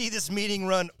want to see this meeting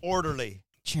run orderly.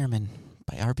 Chairman,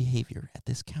 by our behavior at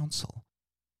this council,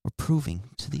 we're proving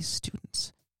to these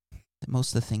students that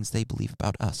most of the things they believe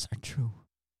about us are true.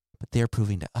 But they're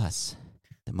proving to us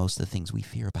that most of the things we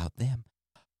fear about them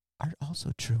are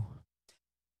also true.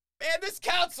 Man, this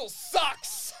council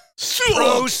sucks.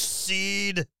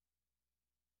 Proceed.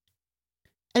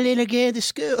 A little girl at the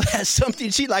school has something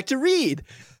she'd like to read.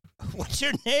 What's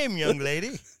your name, young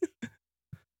lady?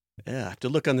 Yeah, I have to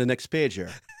look on the next page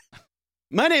here.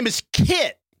 My name is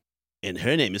Kit, and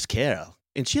her name is Carol,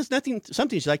 and she has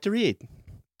something she'd like to read.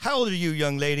 How old are you,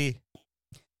 young lady?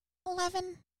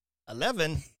 11.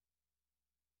 11?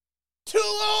 Too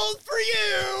old for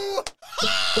you.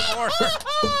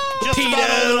 Just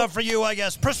about old enough for you, I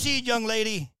guess. Proceed, young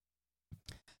lady.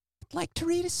 I'd like to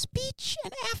read a speech,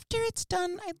 and after it's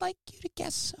done, I'd like you to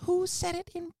guess who said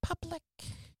it in public.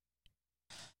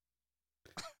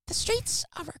 The streets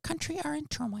of our country are in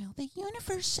turmoil. The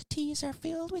universities are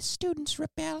filled with students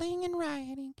rebelling and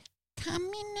rioting.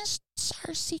 Communists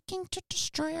are seeking to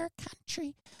destroy our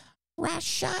country.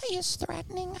 Russia is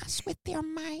threatening us with their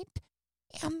might,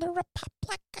 and the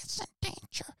Republic is in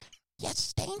danger.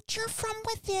 Yes, danger from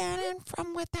within and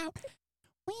from without.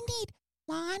 We need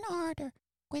law and order.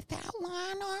 Without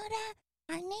law and order,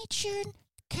 our nation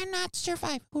cannot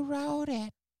survive. Who wrote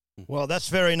it? Well, that's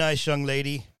very nice, young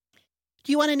lady.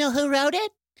 Do you want to know who wrote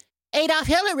it? Adolf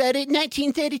Hitler wrote it in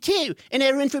 1932, and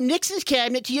everyone from Nixon's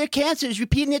cabinet to your council is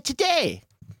repeating it today.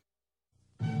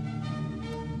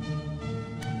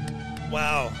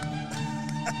 Wow.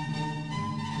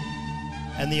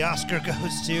 And the Oscar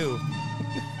goes to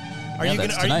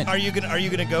Are you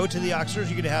gonna go to the Oscars?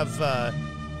 You're gonna have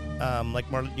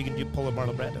you can pull a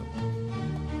Marlon Brando.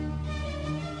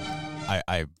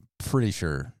 I'm pretty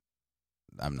sure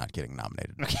I'm not getting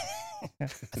nominated. Okay. I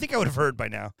think I would have heard by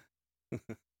now.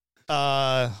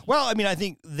 Well, I mean, I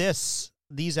think these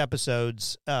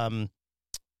episodes,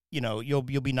 you'll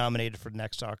be nominated for the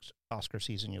next Oscar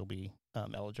season. You'll be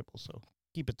eligible, so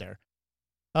keep it there.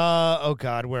 Oh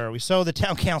God, where are we? So the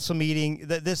town council meeting.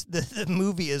 The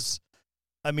movie is.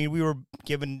 I mean, we were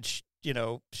given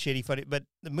shitty funny, but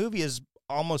the movie is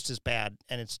almost as bad,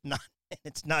 and it's not.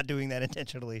 It's not doing that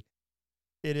intentionally.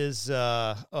 It is.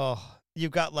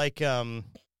 You've got like the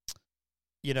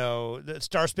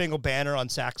Star Spangled Banner on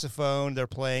saxophone. They're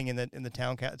playing in the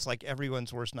town. It's like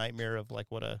everyone's worst nightmare of like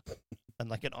an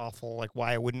awful like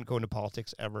why I wouldn't go into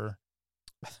politics ever.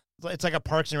 It's like a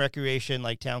Parks and Recreation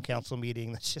like town council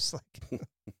meeting. That's just like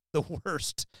the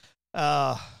worst.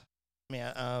 Man.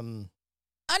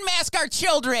 Unmask our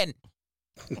children.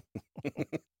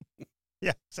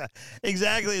 Yeah,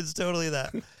 exactly. It's totally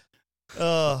that.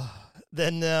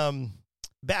 Then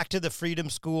back to the Freedom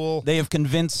School. They have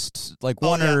convinced like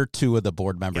one or two of the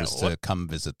board members to come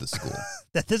visit the school.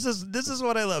 This is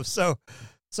what I love. So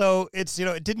it's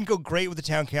it didn't go great with the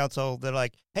town council. They're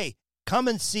like, hey, come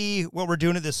and see what we're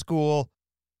doing at this school.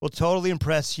 We'll totally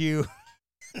impress you.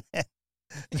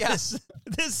 This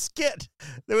skit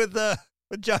with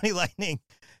Johnny Lightning.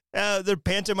 They're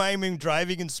pantomiming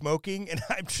driving and smoking, and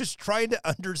I'm just trying to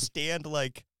understand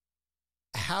like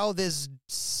how this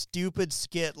stupid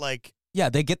skit like. Yeah,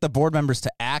 they get the board members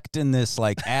to act in this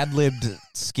like ad-libbed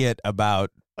skit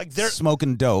about like they're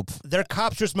smoking dope. Their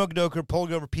cops are smoking dope or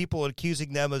pulling over people and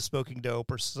accusing them of smoking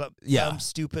dope or some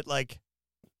stupid like.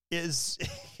 I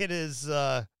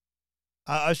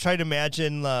was trying to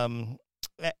imagine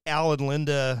Al and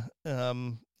Linda,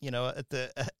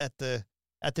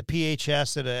 at the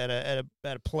PHS at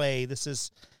a play. This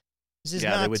is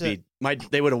not.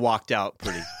 They would have walked out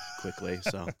pretty quickly.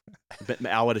 So, but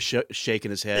Al would have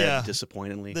shaken his head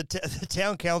disappointingly. The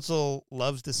town council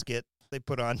loves the skit they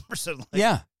put on for something.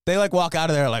 They like walk out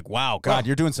of there like, wow, God,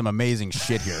 you're doing some amazing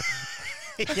shit here.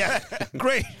 Yeah,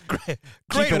 great work,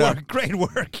 great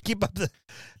work. Keep up the.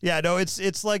 Yeah, no,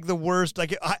 it's like the worst.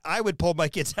 Like I would pull my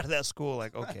kids out of that school.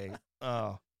 Like, okay,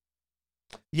 oh,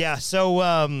 yeah. So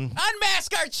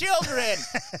unmask our children.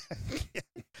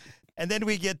 And then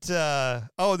we get.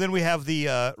 Then we have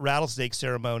the rattlesnake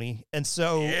ceremony, and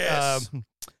so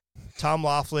Tom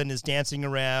Laughlin is dancing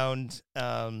around.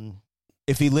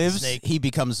 If he lives, he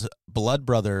becomes blood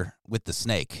brother with the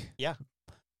snake. Yeah.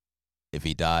 If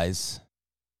he dies.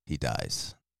 He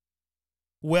dies.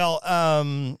 Well,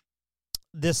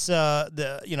 this is a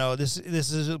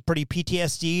pretty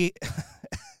PTSD.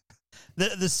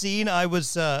 the scene I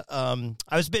was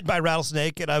bitten by a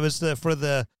rattlesnake, and I was there's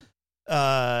a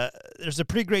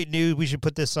pretty great news. We should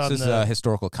put this on. This is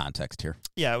historical context here.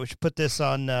 Yeah, we should put this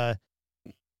on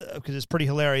because it's pretty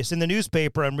hilarious. In the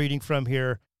newspaper I'm reading from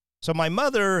here. So my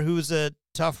mother, who's a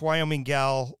tough Wyoming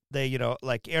gal,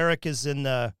 like Eric is in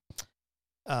the.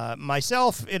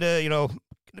 Myself in a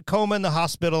coma in the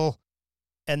hospital,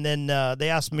 and then they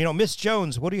asked me, Miss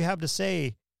Jones, what do you have to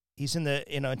say? He's in the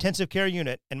intensive care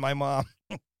unit, and my mom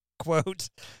quote,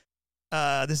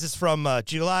 this is from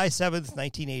July 7th,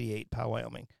 1988, Powell,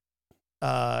 Wyoming.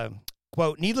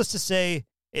 Quote, needless to say,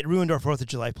 it ruined our 4th of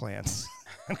July plans.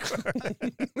 It's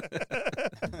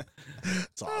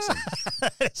awesome.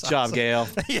 Good job, Gail.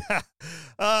 Yeah.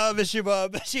 Miss you,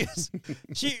 Bob. She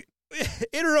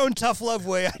in her own tough love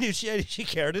way, I knew she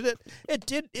cared. It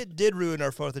did ruin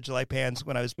our 4th of July plans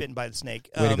when I was bitten by the snake.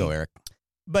 Way to go, Eric.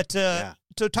 But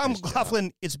so Tom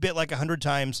Laughlin is bit like 100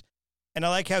 times, and I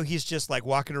like how he's just like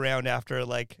walking around after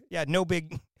like no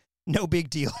big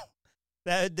deal.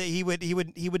 That he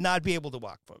would not be able to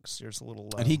walk, folks. There's a little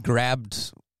and he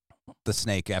grabbed the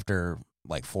snake after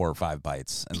like 4 or 5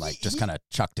 bites and like just kind of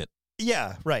chucked it.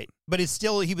 Yeah, right. But he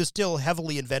was still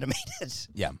heavily envenomated.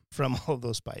 Yeah, from all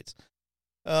those bites.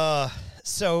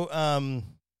 So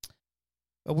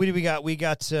what do we got? We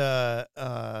got I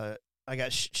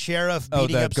got sheriff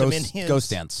beating up some Indians. Ghost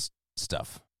dance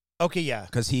stuff. Okay, yeah,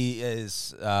 because he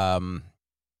is talking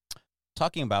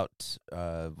about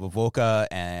Wovoka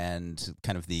and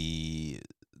kind of the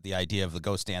idea of the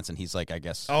ghost dance, and he's like, I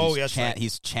guess,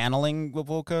 he's channeling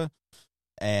Wovoka.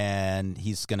 And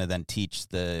he's going to then teach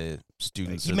the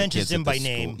students. He mentions him by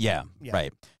name. Yeah,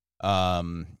 right.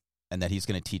 And that he's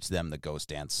going to teach them the ghost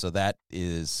dance. So that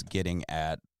is getting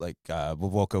at, like,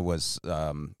 Wovoka was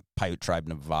Paiute tribe,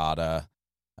 Nevada,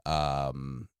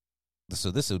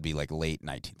 so this would be like late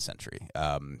 19th century.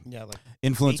 Like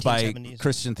influenced by 1870s.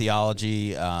 Christian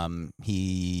theology.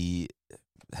 He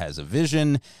has a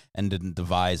vision and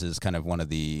devises kind of one of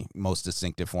the most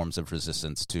distinctive forms of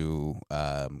resistance to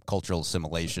cultural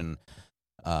assimilation,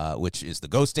 which is the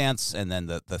ghost dance. And then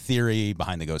the theory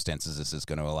behind the ghost dance is this is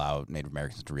going to allow Native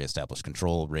Americans to reestablish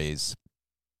control, raise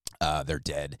their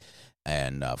dead,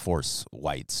 and force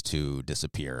whites to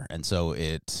disappear. And so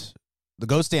the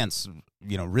ghost dance,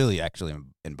 really actually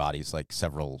embodies like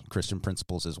several Christian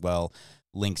principles as well,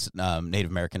 links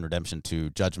Native American redemption to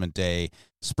Judgment Day,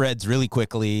 spreads really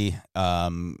quickly,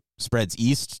 spreads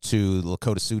east to the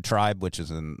Lakota Sioux tribe, which is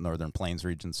in Northern Plains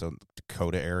region, so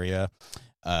Dakota area.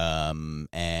 And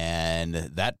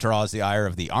that draws the ire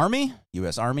of the Army.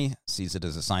 U.S. Army sees it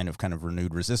as a sign of kind of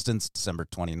renewed resistance. December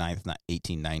 29th,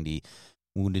 1890,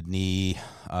 Wounded Knee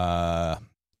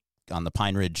on the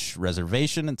Pine Ridge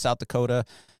Reservation in South Dakota.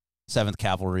 7th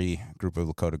Cavalry, group of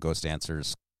Lakota ghost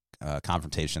dancers,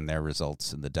 confrontation there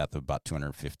results in the death of about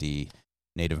 250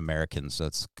 Native Americans. So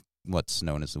it's what's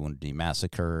known as the Wounded Knee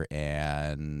Massacre,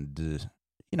 and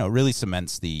really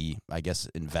cements the, I guess,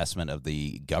 investment of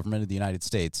the government of the United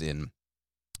States in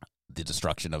the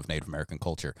destruction of Native American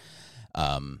culture.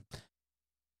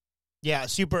 Yeah,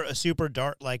 super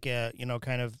dark, like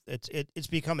kind of it's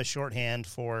become a shorthand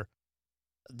for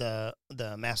the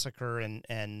massacre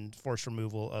and forced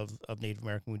removal of Native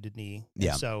American Wounded Knee.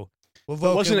 Yeah. And so, but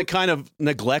wasn't it kind of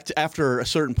neglect after a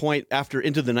certain point? After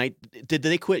into the night, did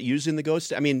they quit using the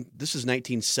ghost? I mean, this is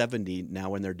 1970 now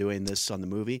when they're doing this on the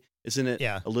movie. Isn't it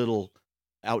a little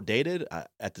outdated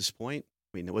at this point?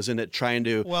 I mean, wasn't it trying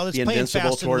to it's be playing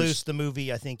invincible Fast towards? and Loose, the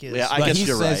movie, I think is. Yeah, I But guess he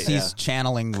you're says right. he's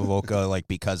channeling Wovoka like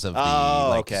because of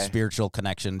the spiritual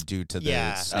connection due to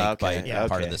the snake bite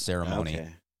part of the ceremony. Okay.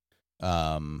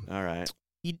 All right.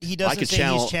 He doesn't say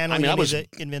he's channeling the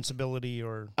invincibility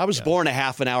or. I was born a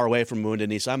half an hour away from Wounded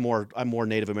Knee, so I'm more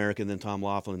Native American than Tom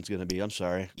Laughlin's going to be. I'm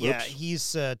sorry. Oops. Yeah,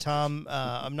 he's Tom.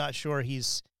 I'm not sure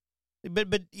he's,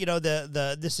 but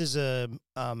this is a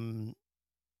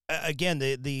again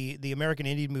the American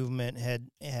Indian movement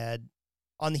had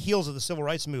on the heels of the Civil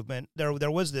Rights Movement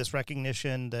there was this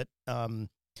recognition that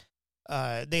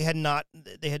they had not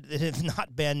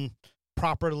been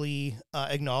properly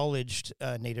acknowledged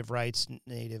Native rights,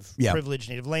 Native privilege,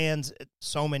 Native lands,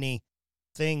 so many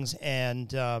things,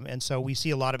 and so we see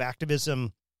a lot of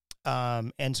activism,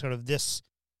 and sort of this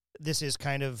is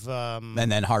kind of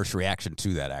and then harsh reaction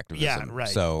to that activism. Yeah, right.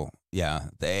 So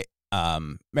the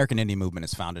American Indian movement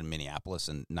is founded in Minneapolis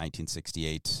in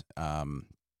 1968,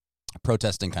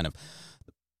 protesting kind of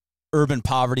urban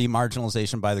poverty,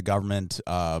 marginalization by the government.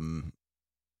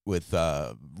 With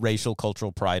racial,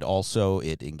 cultural pride also.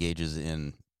 It engages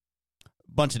in a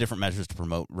bunch of different measures to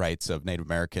promote rights of Native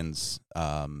Americans.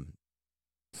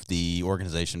 The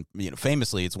organization,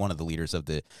 famously, it's one of the leaders of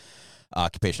the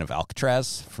occupation of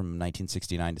Alcatraz from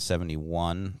 1969 to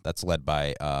 71. That's led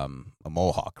by a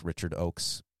Mohawk, Richard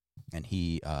Oakes. And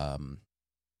he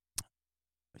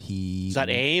Is that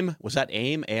AIM? Was that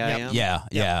AIM? AIM? Yeah.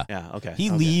 Okay. He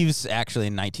leaves actually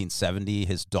in 1970.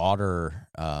 His daughter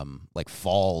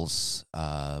falls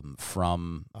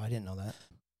from. Oh, I didn't know that.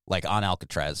 Like on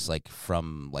Alcatraz, like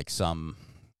from like some,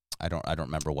 I don't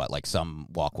remember what, like some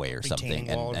walkway or something,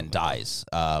 and dies.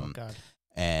 Oh God.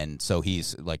 And so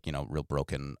he's real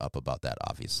broken up about that.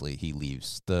 Obviously, he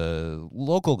leaves. The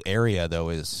local area though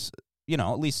is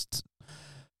at least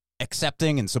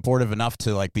accepting and supportive enough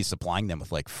to be supplying them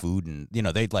with food, and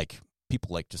they'd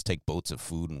people just take boats of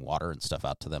food and water and stuff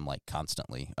out to them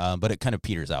constantly. But it kind of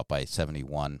peters out by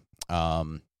 71.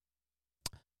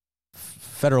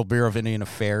 Federal Bureau of Indian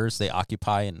Affairs, they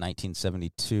occupy in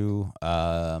 1972.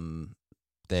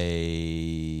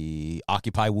 They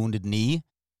occupy Wounded Knee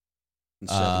in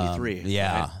 73.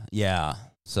 Yeah.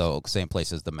 So same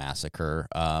place as the massacre.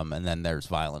 And then there's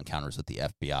violent encounters with the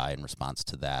FBI in response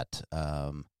to that.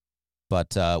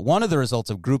 But one of the results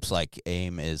of groups like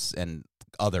AIM and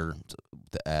other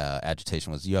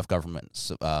agitation was U.S.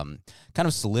 government kind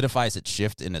of solidifies its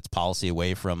shift in its policy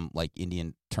away from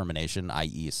Indian termination,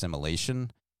 i.e.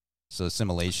 assimilation. So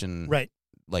assimilation, right?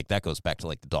 That goes back to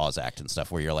the Dawes Act and stuff,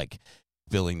 where you're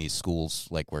building these schools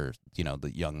where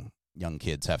the young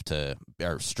kids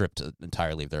are stripped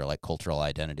entirely of their cultural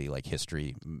identity,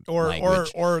 history,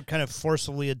 language. or kind of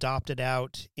forcibly adopted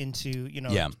out into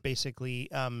basically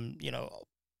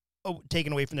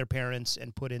taken away from their parents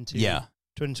and put into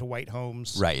white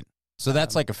homes, right? So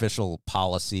that's official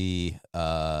policy.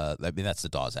 I mean, that's the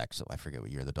Dawes Act. So I forget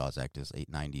what year the Dawes Act is,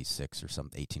 896 or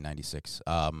something, 1896.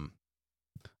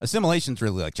 Assimilation's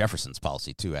really Jefferson's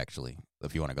policy too, actually,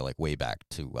 if you want to go way back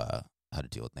to how to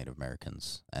deal with Native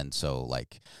Americans. And so,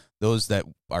 like, those that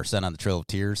are sent on the Trail of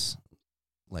Tears,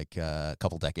 like a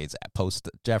couple decades post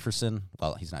Jefferson,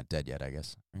 well, he's not dead yet, I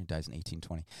guess. He dies in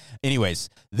 1820. Anyways,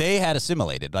 they had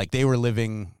assimilated. Like, they were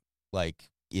living, like,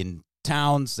 in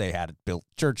towns. They had built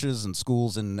churches and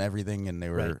schools and everything, and they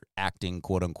were acting,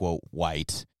 quote-unquote,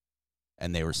 white,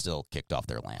 and they were still kicked off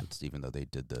their lands, even though they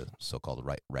did the so-called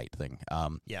right thing.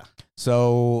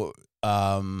 So,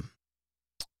 yeah,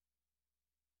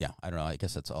 I don't know. I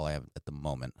guess that's all I have at the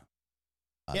moment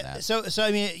on that. So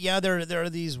I mean, yeah, there are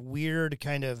these weird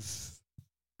kind of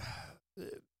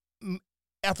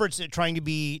efforts at trying to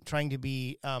be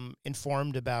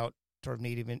informed about sort of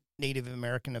Native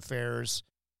American affairs,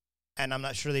 and I'm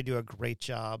not sure they do a great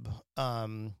job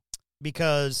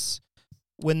because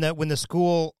when the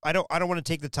school, I don't want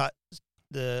to take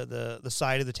the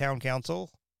side of the town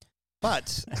council,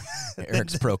 but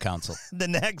Eric's pro council.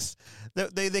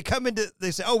 They come into,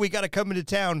 they say, oh, we got to come into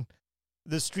town.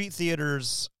 The street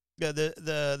theaters,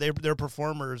 they're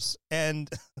performers, and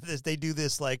they do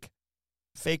this like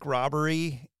fake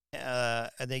robbery, and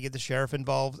they get the sheriff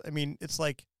involved. I mean, it's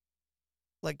like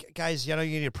guys, you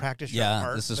need to practice your art.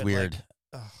 Yeah, this is weird.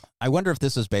 I wonder if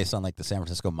this was based on like the San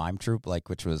Francisco Mime Troupe, like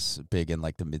which was big in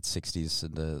like the mid '60s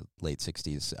and the late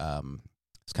 '60s.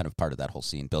 It's kind of part of that whole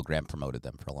scene. Bill Graham promoted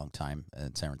them for a long time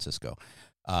in San Francisco.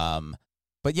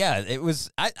 But yeah, it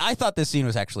was. I thought this scene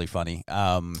was actually funny.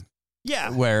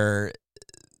 Where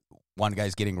one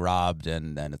guy's getting robbed,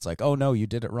 and then it's like, oh no, you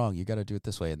did it wrong. You got to do it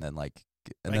this way, and then like,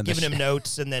 and then giving him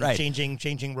notes, and then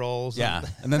changing roles. Yeah,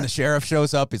 and then the sheriff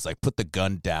shows up. He's like, put the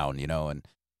gun down, and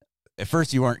at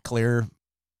first you weren't clear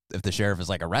if the sheriff is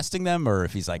like arresting them or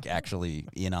if he's like actually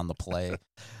in on the play.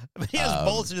 But he has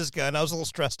bullets in his gun. I was a little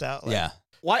stressed out. Yeah.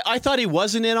 Well, I thought he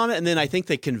wasn't in on it, and then I think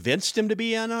they convinced him to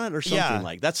be in on it or something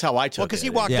like. That's how I took it. Well, because he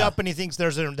walked up and he thinks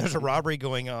there's a robbery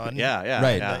going on.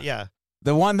 Yeah.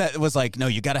 The one that was like, no,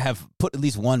 you got to put at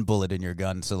least one bullet in your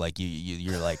gun, so like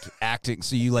you're like acting,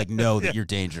 so you like know that you're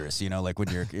dangerous. Like when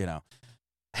you're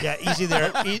Yeah, easy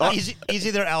there, easy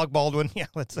there, Alec Baldwin. Yeah,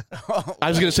 let's. I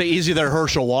was going to say easy there,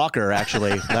 Herschel Walker.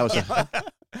 Actually, that was.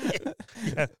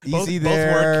 Easy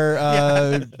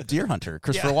there, Deer Hunter,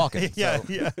 Christopher Walken.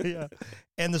 Yeah.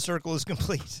 And the circle is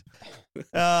complete.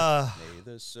 May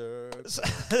the circle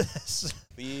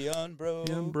be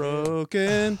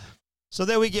unbroken. So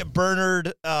then we get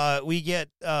Bernard. We get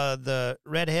the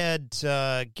redhead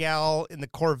gal in the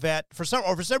Corvette. For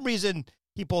some reason,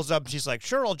 he pulls up. And she's like,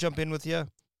 "Sure, I'll jump in with you."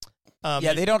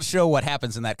 They don't show what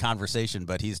happens in that conversation,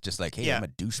 but he's just like, hey, I'm a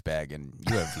douchebag, and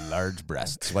you have large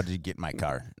breasts. What did you get in my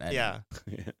car? And,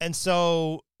 and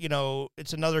so,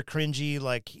 it's another cringy,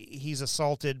 like, he's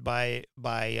assaulted by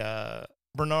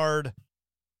Bernard,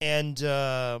 and,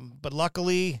 but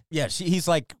luckily... Yeah, he's,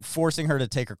 like, forcing her to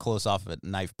take her clothes off at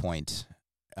knife point,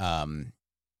 and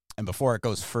before it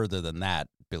goes further than that,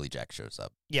 Billy Jack shows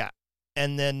up. Yeah,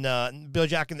 and then Billy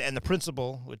Jack and the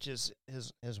principal, which is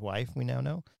his wife, we now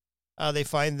know, they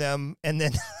find them, and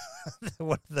then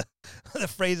one of the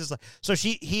phrases like, so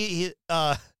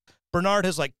Bernard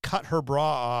has like cut her bra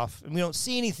off, and we don't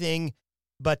see anything,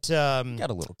 but got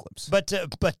a little glimpse, but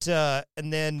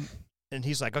and then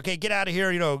he's like, okay, get out of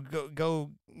here, go,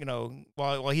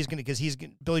 while he's gonna, because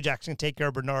Billy Jack's gonna take care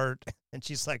of Bernard, and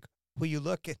she's like, will you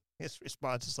look? And his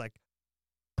response is like,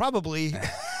 probably.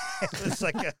 It's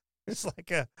like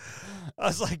a. I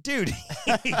was like, dude.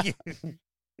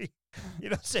 You know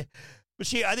what I'm saying?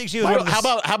 But I think she was. How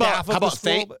about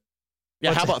thank?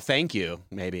 Yeah, how about thank you?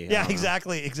 Maybe. Yeah,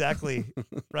 exactly.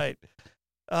 Right.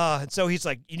 And so he's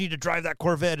like, you need to drive that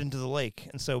Corvette into the lake,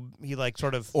 and so he like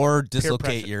sort of or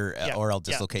dislocate your or I'll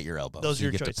dislocate your elbow. Those so are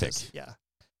your get choices. to pick. Yeah.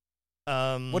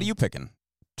 What are you picking,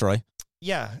 Troy?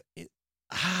 Yeah.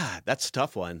 That's a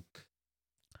tough one.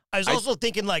 I was also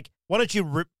thinking, like, why don't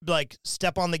you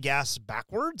step on the gas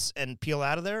backwards and peel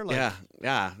out of there? Like,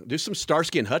 yeah. Do some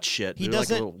Starsky and Hutch shit. He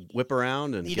doesn't like a little whip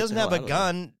around, and he doesn't have a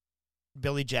gun.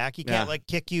 Billy Jack, he can't like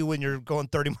kick you when you're going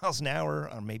 30 miles an hour,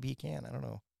 or maybe he can. I don't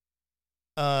know.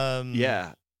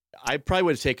 Yeah, I probably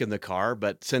would have taken the car,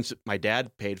 but since my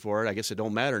dad paid for it, I guess it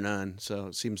don't matter none. So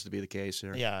it seems to be the case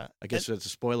here. Yeah, I guess it's a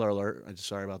spoiler alert. I'm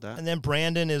sorry about that. And then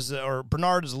Bernard is a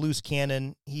loose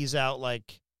cannon. He's out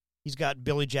like. He's got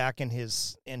Billy Jack in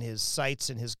his sights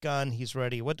and his gun. He's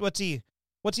ready. What's he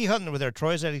hunting with there?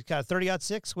 Troy, is that he's got a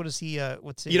 30-06? What is he?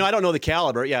 What's he? I don't know the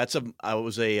caliber. Yeah, it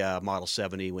was a Model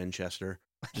 70 Winchester,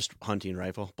 just hunting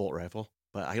rifle, bolt rifle.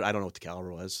 But I don't know what the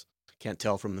caliber was. Can't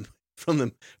tell from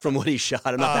what he shot.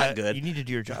 I'm not that good. You need to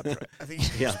do your job. Troy. I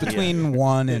think it's between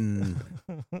 1 and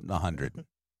 100.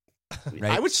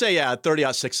 Right? I would say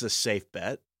 30-06 is a safe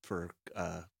bet for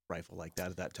a rifle like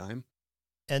that at that time.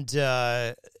 And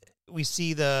we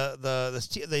see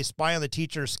they spy on the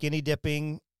teacher skinny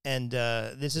dipping, and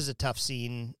this is a tough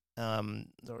scene.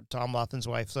 Tom Laughlin's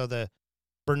wife, so the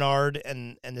Bernard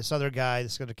and this other guy,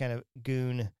 this other kind of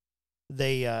goon,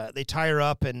 they tie her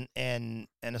up and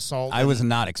assault. I was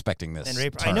not expecting this. And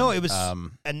rape. Turn. I know it was,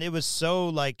 and it was so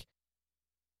like.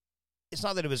 It's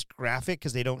not that it was graphic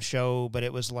because they don't show, but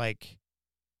it was like,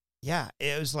 yeah,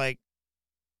 it was like.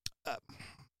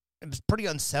 It was pretty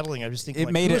unsettling. I was thinking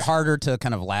it made it harder to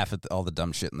kind of laugh at all the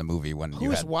dumb shit in the movie when you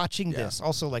who's watching this.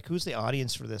 Also, like, who's the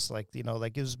audience for this? Like, you know,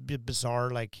 like it was bizarre.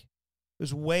 Like, it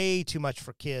was way too much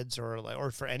for kids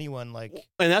or for anyone. Like,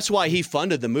 and that's why he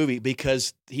funded the movie,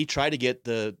 because he tried to get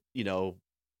the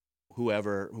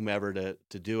whomever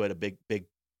to do it a big,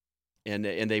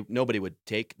 and nobody would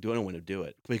no one would do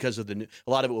it because of a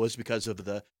lot of it was because of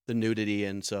the nudity,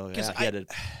 and so he had to.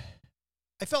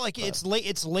 I felt like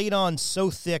it's laid on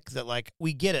so thick that like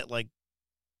we get it. Like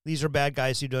these are bad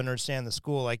guys who don't understand the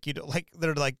school. Like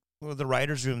they're like the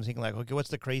writers' room thinking like, okay, what's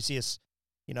the craziest,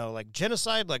 like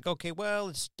genocide? Like, okay, well,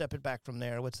 let's step it back from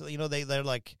there. What's they're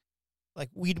like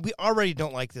we already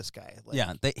don't like this guy. Like,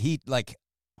 yeah, he like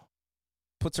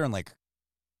puts her in like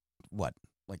what,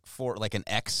 like an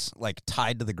X, like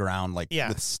tied to the ground, like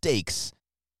with stakes,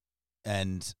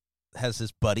 and has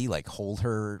his buddy like hold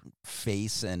her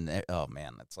face, and oh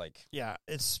man, it's like, yeah,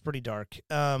 it's pretty dark.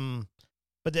 But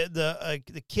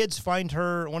the kids find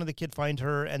her. One of the kids find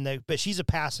her, but she's a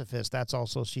pacifist. That's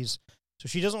also so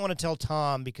she doesn't want to tell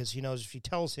Tom because she knows if she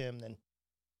tells him, then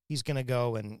he's gonna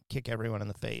go and kick everyone in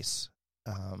the face.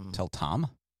 Tell Tom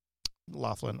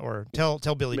Laughlin or tell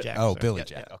Billy Jack. Oh, sorry. Billy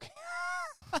Jack. Yeah. Okay.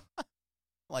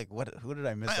 Like what? Who did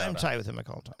I miss? I'm tied with him. I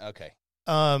call him Tom. Okay.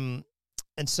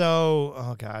 And so,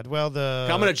 oh God, well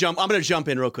I'm gonna jump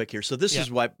in real quick here. So this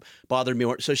is what bothered me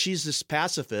more. So she's this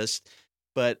pacifist,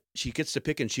 but she gets to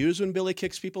pick and choose when Billy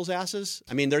kicks people's asses.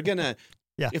 I mean, they're gonna,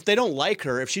 if they don't like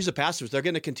her, if she's a pacifist, they're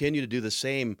gonna continue to do the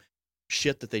same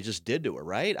shit that they just did to her,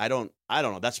 right? I don't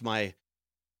know. That's my,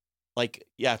 like,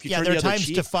 if you turn there the are other times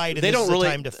cheek, to fight. And they don't really.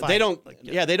 Time to fight. They don't.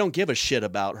 They don't give a shit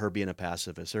about her being a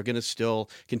pacifist. They're gonna still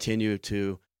continue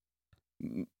to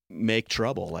make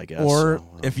trouble, I guess. Or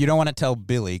if you don't want to tell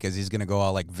Billy because he's going to go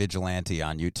all like vigilante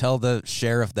on you, tell the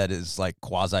sheriff that is like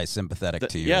quasi sympathetic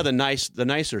to you. Yeah, the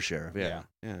nicer sheriff.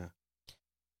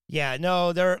 Yeah.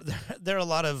 No, there are a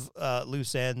lot of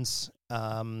loose ends.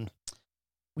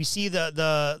 We see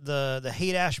the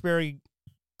Haight-Ashbury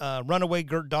runaway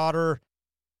daughter.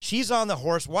 She's on the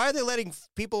horse. Why are they letting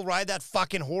people ride that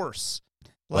fucking horse?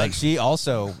 Like she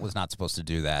also was not supposed to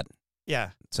do that. Yeah.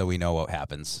 So we know what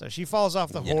happens. So she falls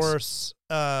off the horse,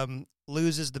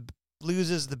 loses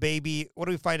the baby. What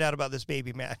do we find out about this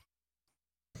baby, Matt?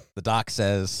 The doc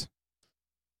says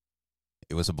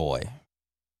it was a boy.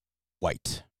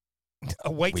 White.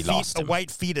 A white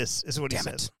fetus is what he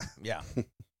says. Yeah.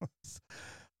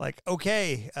 Like,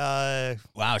 okay.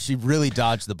 Wow, she really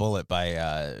dodged the bullet by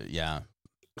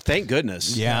Thank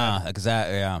goodness. Yeah,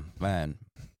 exactly. Yeah, man.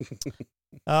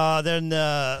 Then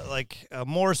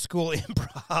more school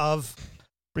improv,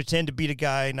 pretend to beat a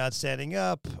guy not standing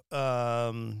up.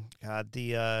 Then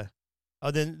the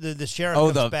sheriff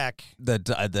comes back.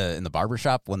 In the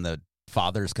barbershop when the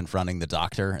father's confronting the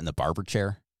doctor in the barber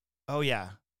chair. Oh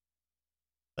yeah.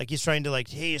 Like he's trying to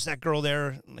hey, is that girl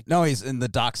there? Like, no, the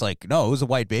doc's like, no, it was a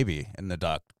white baby, and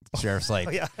the sheriff's like,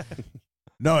 oh, yeah.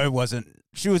 No, it wasn't.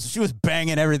 She was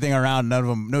banging everything around. None of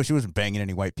them. No, she wasn't banging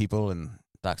any white people. And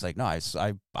doc's like, no, I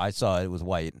saw it was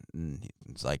white. And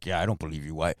he's like, yeah, I don't believe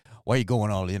you. Why are you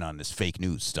going all in on this fake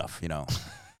news stuff?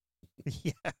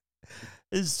 Yeah,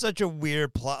 it's such a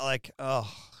weird plot. Like, oh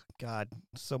God,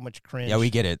 so much cringe. Yeah, we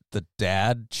get it. The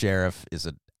dad sheriff is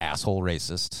an asshole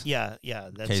racist. Yeah.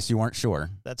 In case you weren't sure,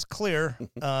 that's clear.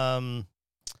 In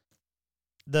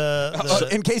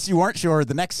case you weren't sure,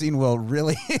 the next scene will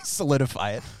really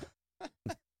solidify it.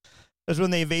 That's when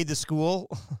they invade the school.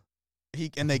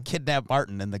 And they kidnap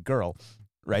Martin and the girl,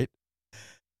 right?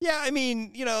 Yeah, I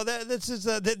mean, this is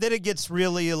then it gets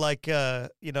really like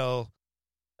the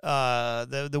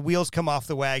wheels come off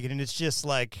the wagon, and it's just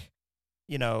like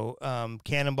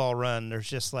Cannonball Run. There's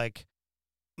just like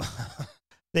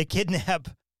they kidnap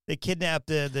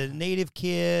the native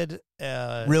kid.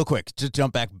 Real quick, just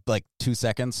jump back like 2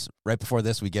 seconds. Right before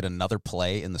this, we get another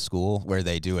play in the school where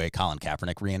they do a Colin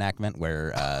Kaepernick reenactment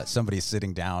where somebody's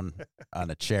sitting down on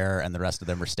a chair and the rest of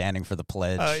them are standing for the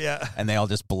pledge. Oh, yeah. And they all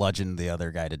just bludgeon the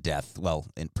other guy to death. Well,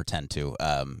 pretend to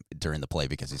during the play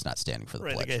because he's not standing for the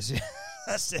pledge.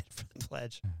 Not standing for the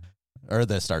pledge. or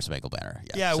the Star Spangled Banner.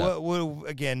 Yeah. So,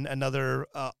 Again, another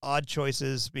odd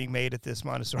choices being made at this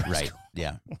Montessori right. school.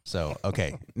 Yeah. So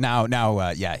okay. Now,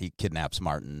 he kidnaps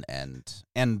Martin and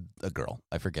a girl.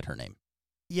 I forget her name.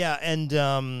 Yeah, and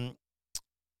oh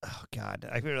god,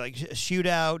 I feel like a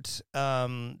shootout.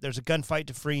 There's a gunfight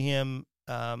to free him.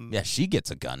 Yeah, she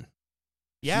gets a gun.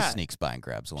 Yeah, she sneaks by and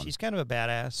grabs one. She's kind of a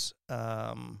badass.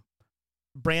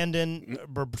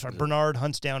 Bernard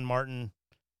hunts down Martin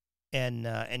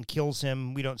and kills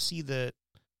him. We don't see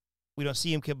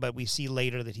him kill, but we see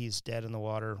later that he's dead in the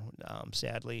water.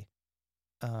 Sadly,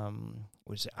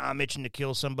 we say I'm itching to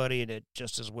kill somebody, and it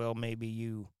just as well maybe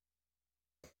you.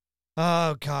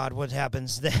 Oh God, what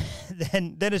happens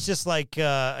then? Then it's just like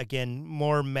again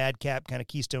more madcap kind of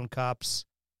Keystone Cops,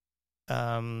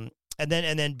 and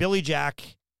then Billy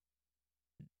Jack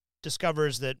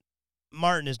discovers that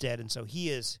Martin is dead, and so he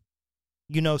is,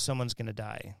 someone's gonna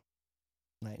die,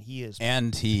 right? He is,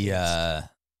 and he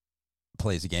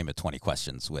plays a game of 20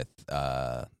 questions with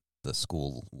the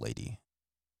school lady.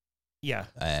 Yeah,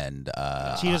 and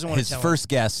she doesn't want his to tell first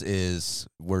guess is,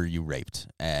 "Were you raped?"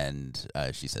 And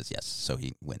she says yes, so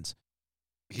he wins.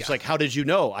 He's like, "How did you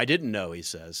know?" "I didn't know," he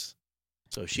says.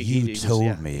 So he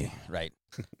told me, right?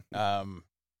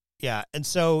 Yeah, and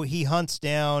so he hunts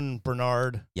down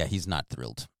Bernard. Yeah, he's not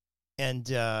thrilled, and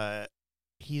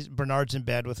Bernard's in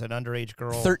bed with an underage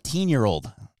girl,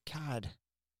 13-year-old. God,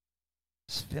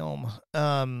 this film.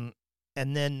 And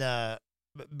then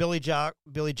Billy Jack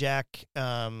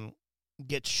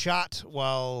gets shot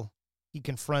while he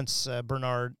confronts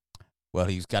Bernard. Well,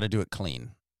 he's got to do it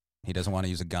clean. He doesn't want to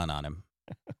use a gun on him.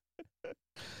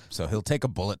 So he'll take a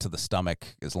bullet to the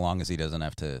stomach as long as he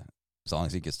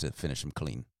gets to finish him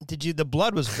clean. The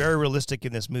blood was very realistic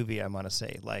in this movie, I want to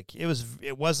say. Like it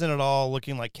wasn't at all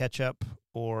looking like ketchup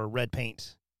or red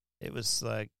paint. It was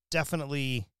like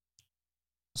definitely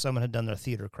someone had done their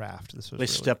theater craft. This was they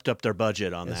stepped up their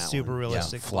budget on that. Super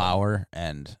realistic. Yeah, flour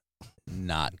and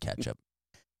not ketchup.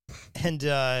 And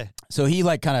so he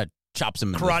like kind of chops him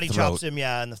in the throat. Karate chops him,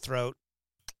 in the throat.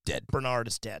 Dead. Bernard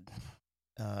is dead.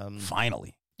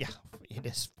 Finally. Yeah, it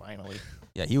is finally.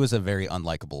 Yeah, he was a very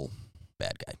unlikable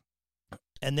bad guy.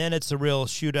 And then it's a real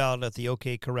shootout at the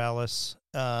OK Corrales.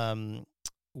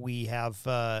 We have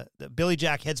Billy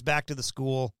Jack heads back to the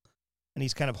school, and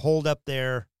he's kind of holed up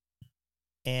there.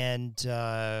 And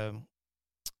there's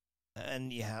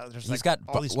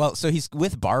so he's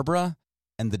with Barbara,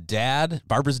 and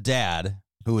Barbara's dad,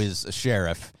 who is a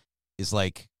sheriff, is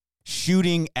like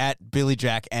shooting at Billy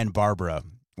Jack and Barbara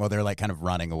while they're like kind of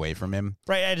running away from him.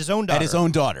 Right, at his own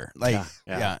daughter. Like,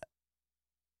 yeah.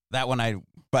 That one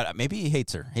but maybe he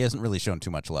hates her. He hasn't really shown too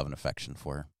much love and affection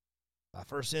for her. My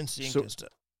first instinct is to.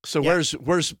 So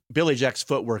where's Billy Jack's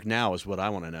footwork now is what I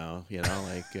want to know.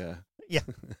 Yeah.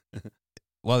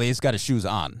 Well, he's got his shoes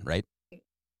on, right?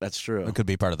 That's true. It could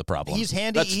be part of the problem. He's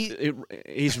handy.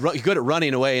 He's good at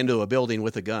running away into a building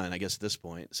with a gun, I guess, at this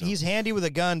point. So. He's handy with a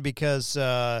gun because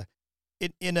I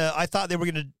thought they were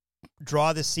going to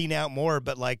draw this scene out more,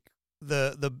 but like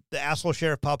the asshole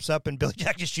sheriff pops up and Billy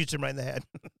Jack just shoots him right in the head.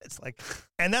 It's like,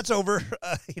 and that's over.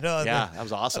 That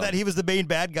was awesome. I thought he was the main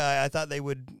bad guy. I thought they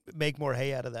would make more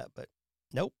hay out of that, but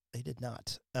nope, they did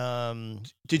not.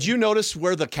 Did you notice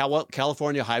where the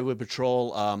California Highway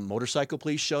Patrol motorcycle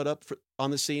police showed up on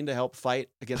the scene to help fight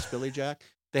against Billy Jack?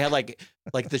 They had like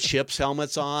the Chips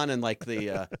helmets on and like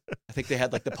I think they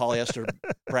had like the polyester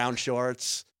brown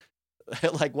shorts.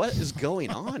 Like, what is going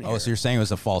on here? Oh, so you're saying it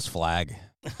was a false flag?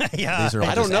 Yeah. These are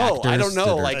I don't know.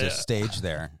 Like just staged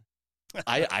there.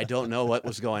 I don't know what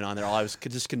was going on there. I was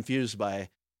just confused by,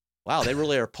 wow, they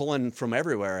really are pulling from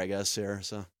everywhere, I guess, here.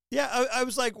 So. Yeah, I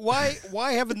was like, why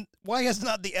has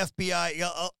not the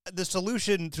FBI? The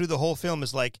solution through the whole film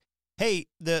is like, hey,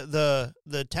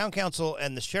 the town council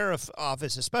and the sheriff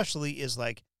office especially is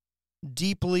like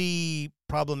deeply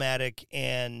problematic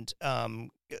and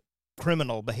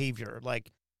criminal behavior.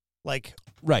 Like,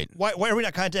 right? Why are we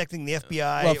not contacting the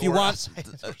FBI? Well, if you want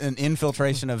an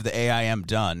infiltration of the AIM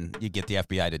done, you get the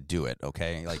FBI to do it,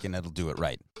 okay? Like, and it'll do it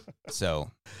right. So.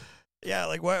 Yeah,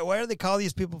 like why do they call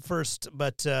these people first?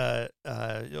 But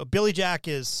Billy Jack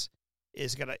he's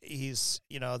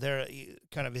there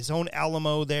kind of his own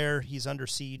Alamo there. He's under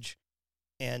siege,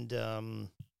 and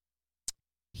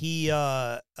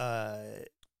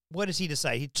what does he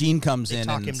decide? Gene comes in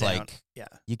and it's like,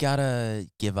 you gotta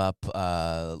give up.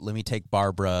 Let me take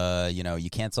Barbara. You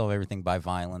can't solve everything by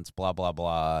violence. Blah blah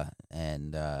blah.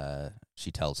 And she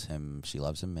tells him she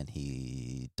loves him, and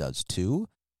he does too.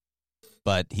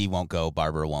 But he won't go.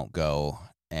 Barbara won't go,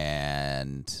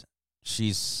 and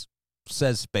says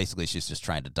basically she's just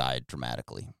trying to die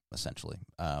dramatically, essentially.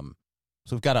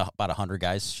 So we've got about 100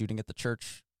 guys shooting at the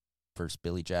church. First,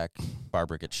 Billy Jack.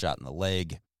 Barbara gets shot in the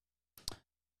leg.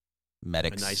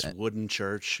 Medics. A nice wooden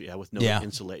church, with no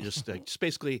insulation. Just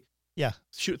basically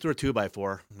shoot through a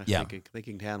 2x4. I think they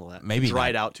can handle that. Maybe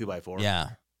dried out 2x4. Yeah.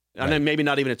 And then maybe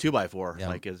not even a 2x4.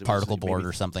 Yeah. Particle board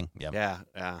or something. Yeah.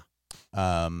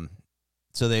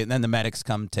 So then the medics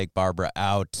come take Barbara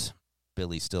out.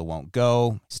 Billy still won't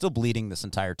go. Still bleeding this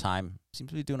entire time. Seems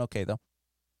to be doing okay though.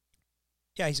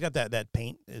 Yeah, he's got that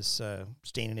paint is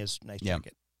staining his nice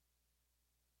jacket.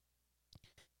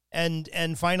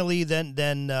 And finally,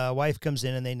 then wife comes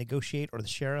in and they negotiate, or the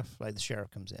sheriff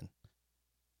comes in,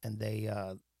 and they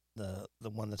the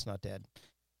one that's not dead,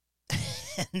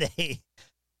 and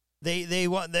they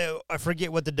want I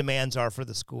forget what the demands are for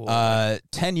the school.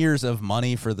 10 years of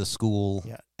money for the school,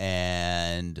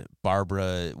 and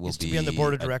Barbara will be on the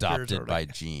board of directors adopted by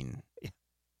Gene. Yeah.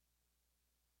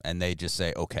 And they just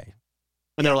say, okay.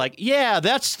 And they're like, yeah,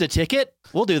 that's the ticket.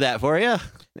 We'll do that for you.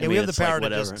 We have the power to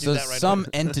just do that right some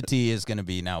entity is going to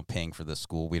be now paying for the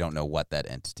school. We don't know what that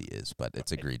entity is, but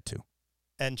it's agreed to.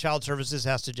 And Child Services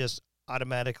has to just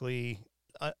automatically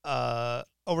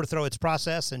overthrow its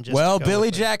process and just. Well,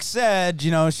 Billy Jack said,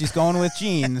 she's going with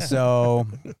Gene, so.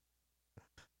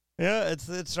 Yeah,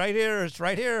 it's right here. It's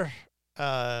right here.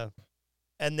 And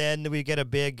then we get a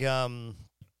big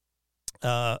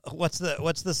what's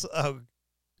this?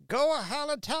 Go ahead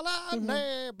and tell a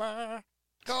neighbor.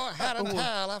 Go ahead and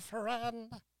tell a friend.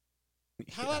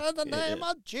 Tell it in the name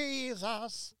of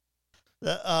Jesus.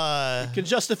 You can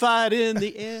justify it in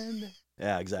the end.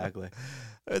 Yeah, exactly.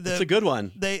 It's a good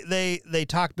one. They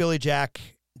talk Billy Jack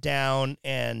down,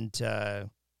 and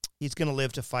he's going to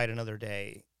live to fight another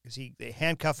day because they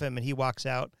handcuff him and he walks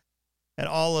out, and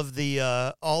all of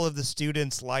the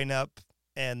students line up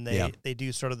and they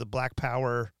do sort of the Black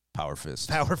Power fist.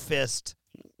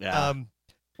 Yeah.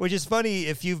 Which is funny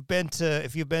if you've been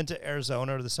to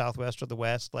Arizona or the Southwest or the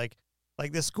West, like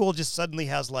this school just suddenly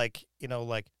has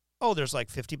there's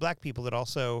 50 black people that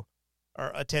also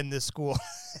attend this school.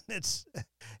 It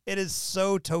is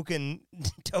so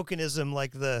tokenism,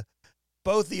 like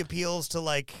both the appeals to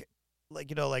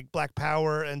Black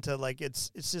Power and to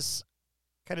it's just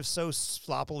kind of so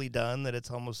sloppily done that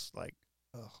it's almost like,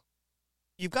 ugh.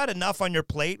 You've got enough on your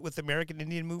plate with the American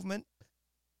Indian movement,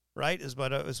 right? Is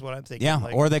what I'm thinking. Yeah,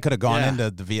 or they could have gone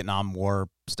into the Vietnam War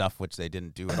stuff, which they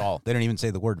didn't do at all. They don't even say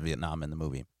the word Vietnam in the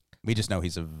movie. We just know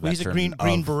he's a veteran. He's a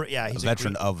green beret. Yeah, he's a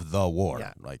veteran of the war.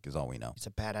 Yeah. Is all we know. He's a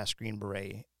badass Green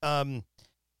Beret.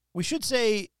 We should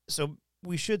say.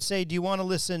 Do you want to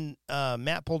listen?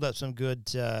 Matt pulled up some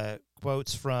good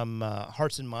quotes from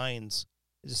Hearts and Minds.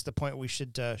 Is this the point we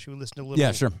should we listen to a little?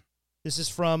 Yeah, sure. This is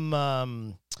from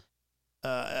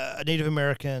a Native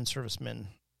American serviceman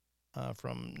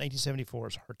from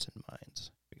 1974's Hearts and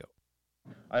Minds. Here we go.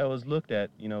 I always looked at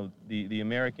the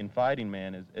American fighting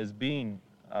man as being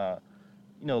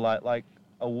like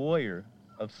a warrior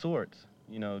of sorts,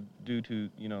 due to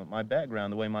my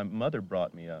background, the way my mother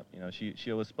brought me up.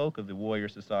 She always spoke of the warrior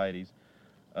societies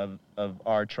of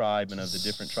our tribe and of the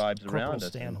different tribes around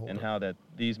us, and how that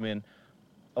these men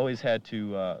always had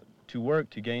to work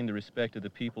to gain the respect of the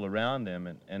people around them,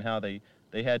 and how they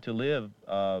had to live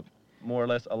more or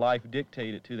less a life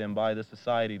dictated to them by the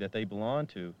society that they belonged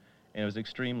to, and it was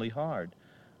extremely hard.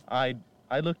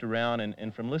 I looked around,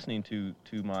 and from listening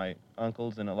to my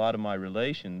uncles and a lot of my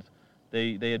relations,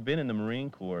 they had been in the Marine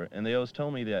Corps, and they always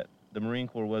told me that the Marine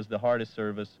Corps was the hardest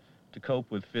service to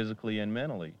cope with physically and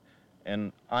mentally.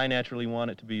 And I naturally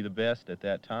wanted to be the best at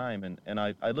that time, and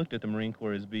I looked at the Marine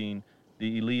Corps as being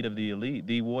the elite of the elite,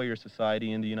 the warrior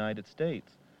society in the United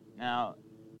States. Now,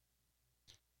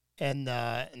 and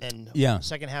then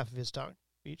second half of his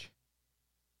speech.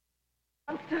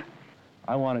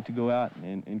 I wanted to go out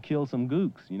and kill some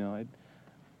gooks,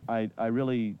 I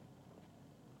really,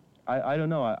 I don't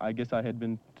know, I guess I had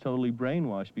been totally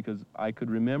brainwashed, because I could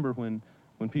remember when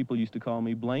people used to call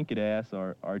me blanket ass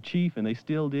or chief, and they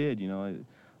still did,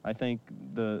 I think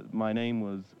my name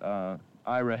was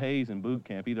Ira Hayes in boot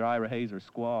camp, either Ira Hayes or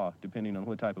Squaw, depending on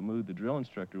what type of mood the drill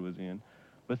instructor was in.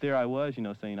 But there I was,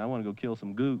 saying I want to go kill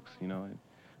some gooks,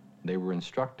 They were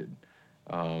instructed.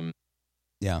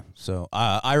 Yeah, so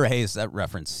Ira Hayes, that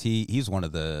reference, he's one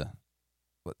of the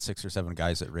 6 or 7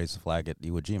 guys that raised the flag at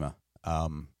Iwo Jima.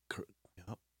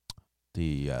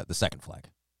 The second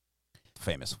flag,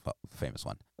 famous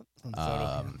one.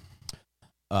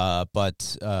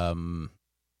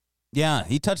 Yeah,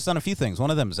 he touched on a few things.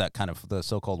 One of them is that kind of the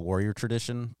so-called warrior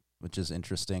tradition, which is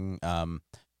interesting, and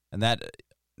that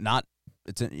not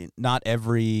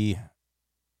every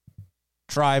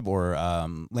tribe or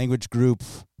language group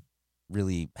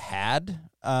really had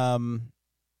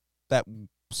that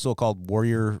so-called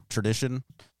warrior tradition.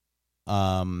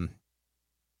 And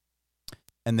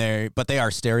they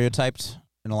are stereotyped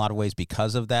in a lot of ways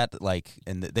because of that. Like,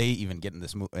 and they even get in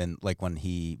this movie, and like when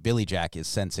Billy Jack is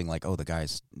sensing like, oh, the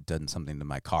guy's done something to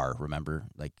my car. Remember,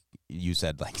 like you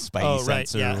said, like Spidey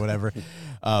sensor or whatever.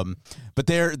 But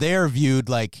they're viewed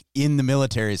like in the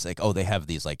military as like, oh, they have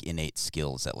these like innate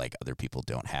skills that like other people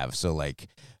don't have. So like,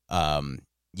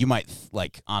 you might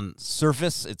like on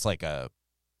surface, it's like a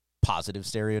positive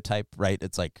stereotype, right?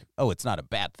 It's like, oh, it's not a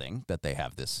bad thing that they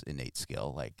have this innate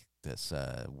skill, like this,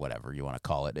 whatever you want to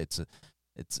call it. It's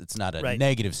not a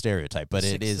negative stereotype, but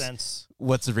it is. Sense.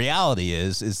 What's the reality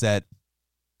is that,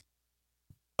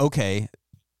 okay,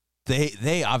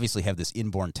 they obviously have this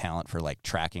inborn talent for like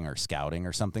tracking or scouting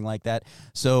or something like that.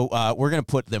 So we're going to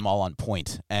put them all on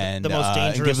point and, the most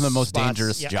dangerous and give them the most spots.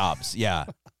 dangerous jobs. Yeah.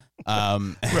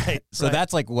 So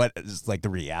that's like what is like the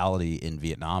reality in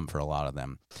Vietnam for a lot of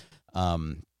them.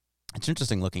 It's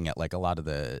interesting looking at like a lot of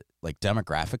the like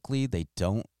demographically,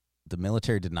 the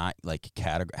military did not like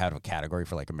have a category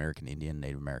for like American Indian,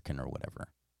 Native American, or whatever.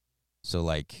 So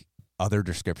like other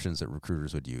descriptions that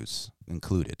recruiters would use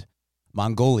included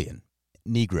Mongolian,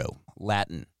 Negro,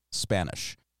 Latin,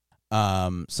 Spanish,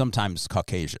 sometimes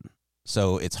Caucasian.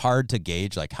 So it's hard to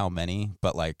gauge like how many,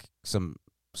 but like some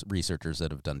researchers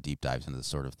that have done deep dives into this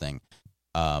sort of thing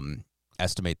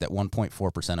estimate that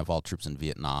 1.4% of all troops in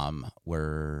Vietnam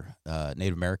were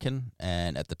Native American,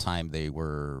 and at the time they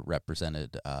were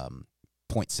represented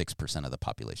 0.6% of the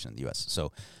population in the U.S.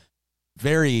 So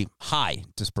very high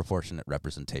disproportionate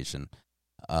representation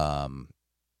during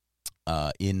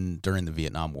the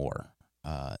Vietnam War,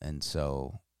 and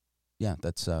so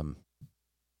that's a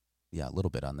little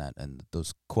bit on that, and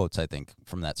those quotes I think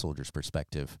from that soldier's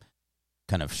perspective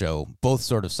kind of show both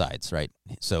sort of sides, right?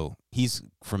 So he's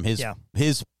from his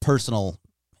personal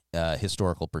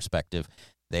historical perspective,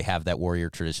 they have that warrior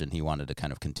tradition. He wanted to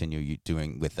kind of continue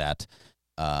doing with that,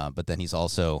 but then he's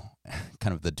also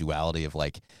kind of the duality of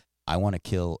like, I want to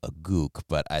kill a gook,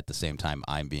 but at the same time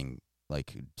I'm being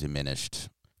like diminished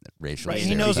racially. Right,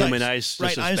 he knows humanized.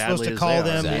 Right, I'm supposed to call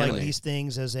them exactly. like these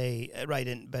things as a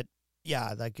but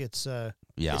like it's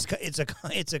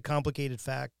a complicated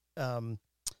fact.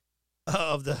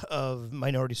 Of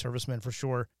minority servicemen for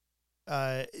sure.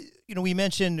 We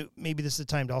mentioned, maybe this is the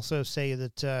time to also say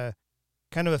that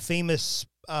kind of a famous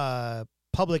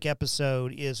public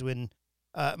episode is when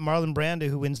Marlon Brando,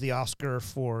 who wins the Oscar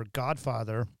for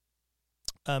Godfather,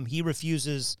 he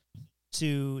refuses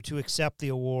to accept the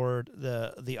award,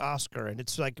 the Oscar, and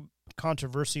it's like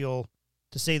controversial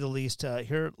to say the least.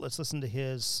 Here, let's listen to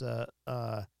his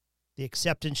the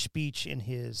acceptance speech in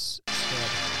his stead.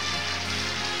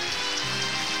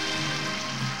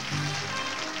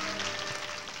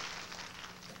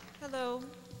 Hello,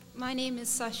 my name is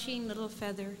Sasheen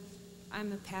Littlefeather.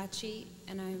 I'm Apache,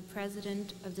 and I'm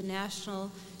president of the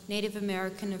National Native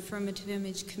American Affirmative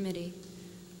Image Committee.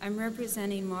 I'm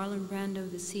representing Marlon Brando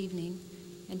this evening,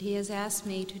 and he has asked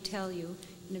me to tell you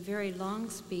in a very long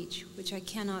speech, which I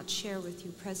cannot share with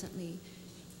you presently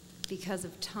because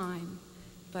of time,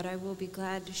 but I will be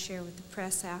glad to share with the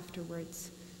press afterwards,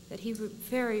 that he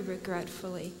very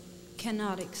regretfully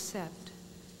cannot accept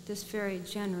this very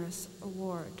generous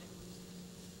award.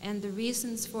 And the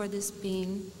reasons for this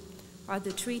being are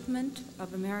the treatment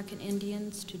of American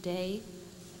Indians today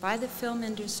by the film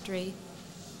industry.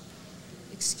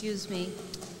 Excuse me.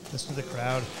 Listen to the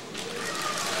crowd.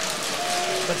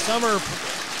 But some are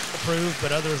approved,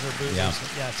 but others are booed. Yeah,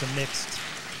 it's a mixed.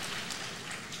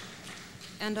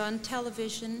 And on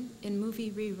television, in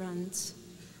movie reruns,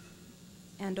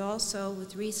 and also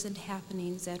with recent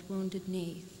happenings at Wounded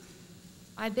Knee.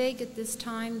 I beg at this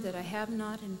time that I have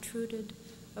not intruded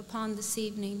upon this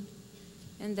evening,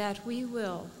 and that we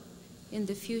will, in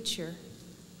the future,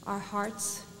 our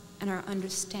hearts and our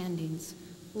understandings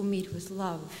will meet with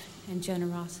love and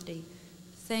generosity.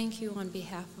 Thank you on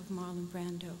behalf of Marlon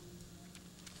Brando.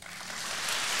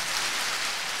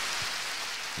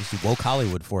 This is woke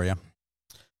Hollywood for you.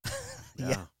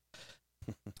 Yeah.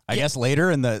 I guess later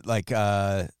in the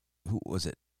who was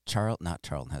it? Not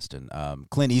Charlton Heston.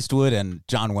 Clint Eastwood and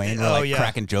John Wayne were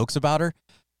cracking jokes about her.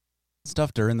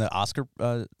 Stuff during the Oscar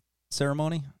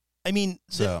ceremony. I mean,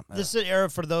 this is an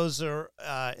era for those who are,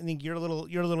 I think you're a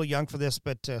little young for this,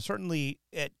 but certainly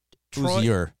at Troy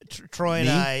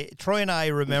and I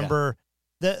remember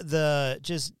the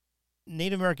just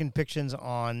Native American depictions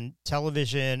on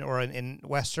television or in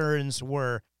Westerns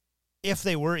were, if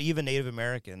they were even Native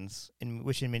Americans,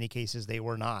 which in many cases they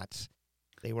were not,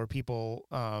 they were people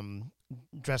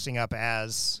dressing up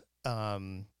as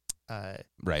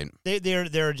right.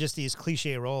 They're just these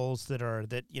cliche roles that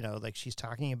like she's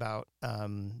talking about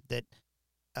that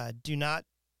do not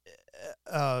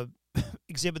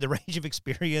exhibit the range of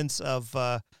experience of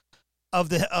the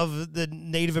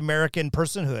Native American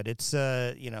personhood. It's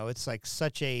it's like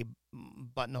such a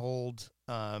buttonholed,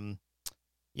 and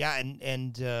I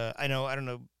don't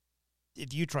know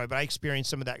if you try, but I experienced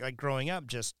some of that like growing up.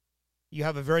 Just you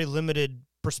have a very limited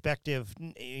perspective.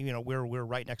 We're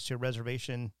right next to a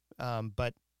reservation,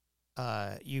 but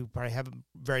you probably have a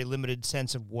very limited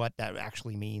sense of what that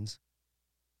actually means.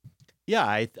 Yeah,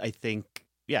 I think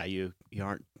you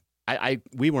aren't.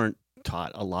 We weren't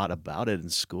taught a lot about it in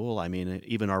school. I mean,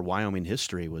 even our Wyoming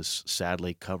history was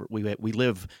sadly covered. We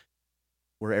live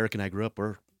where Eric and I grew up.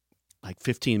 We're like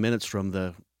 15 minutes from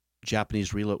the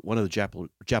one of the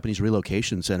Japanese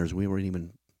relocation centers. We weren't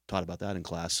even taught about that in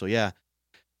class. So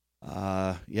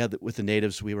with the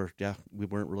natives, we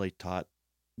weren't really taught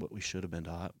what we should have been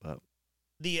taught. But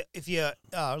if you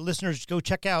listeners go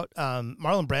check out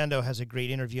Marlon Brando has a great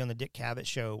interview on the Dick Cavett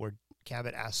show where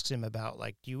Cavett asks him about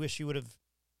like, do you wish you would have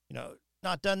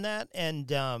not done that?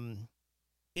 And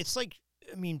it's like,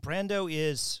 I mean, Brando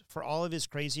is, for all of his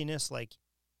craziness, like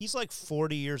he's like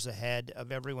 40 years ahead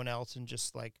of everyone else, and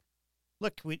just like,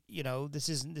 look, this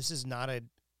is not a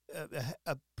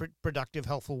productive,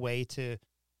 helpful way to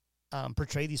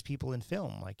portray these people in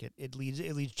film. Like it leads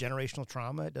generational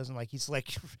trauma. It doesn't, like, he's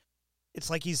like,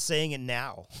 it's like he's saying it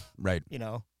now, right?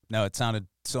 No, it sounded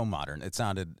so modern. It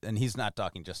sounded, and he's not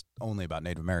talking just only about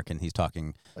Native American. He's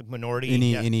talking like minority,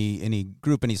 any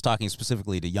group, and he's talking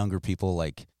specifically to younger people.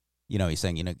 Like, he's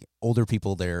saying, older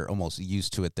people, they're almost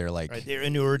used to it. They're like, right, they're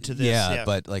inured to this. Yeah,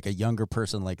 but like a younger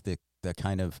person, like the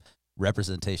kind of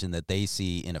representation that they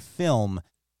see in a film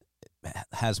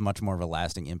has much more of a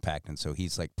lasting impact. And so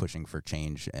he's like pushing for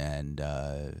change, and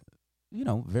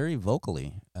very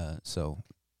vocally.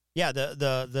 Yeah,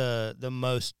 the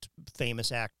most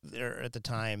famous act there at the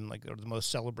time, like, or the most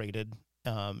celebrated,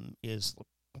 is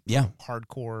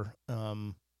hardcore,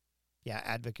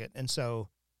 advocate, and so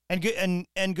and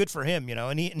good for him,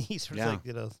 and he's sort of like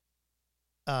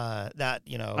that.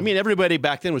 I mean, everybody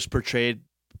back then was portrayed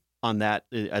on that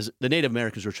as the Native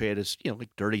Americans were portrayed as like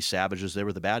dirty savages. They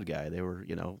were the bad guy. They were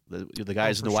the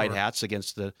guys in the white hats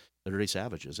against the dirty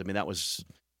savages. I mean,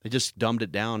 they just dumbed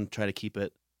it down, try to keep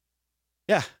it.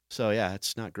 Yeah. So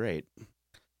it's not great.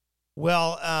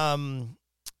 Well,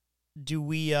 do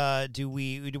we want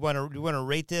to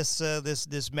rate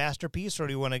this masterpiece, or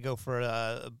do you want to go for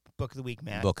a book of the week,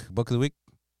 Matt? Book of the week.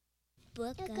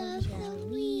 Book of the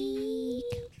week.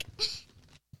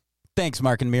 Thanks,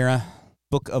 Mark and Mira.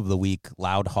 Book of the week: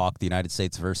 Loud Hawk: The United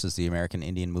States versus the American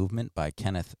Indian Movement by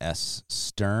Kenneth S.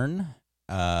 Stern.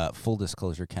 Full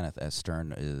disclosure: Kenneth S.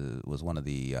 Stern was one of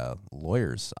the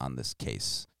lawyers on this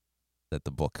case. That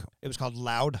the book, it was called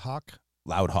Loud Hawk.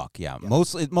 Loud Hawk, yeah.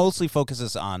 It mostly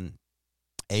focuses on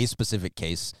a specific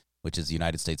case, which is the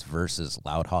United States versus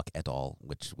Loud Hawk et al.,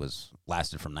 which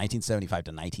lasted from 1975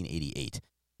 to 1988.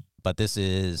 But this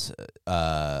is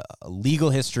a legal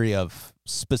history of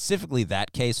specifically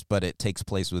that case, but it takes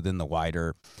place within the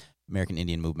wider American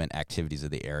Indian Movement activities of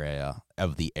the era,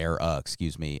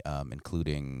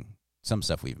 including some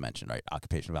stuff we've mentioned, right?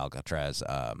 Occupation of Alcatraz,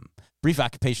 brief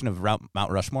occupation of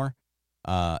Mount Rushmore.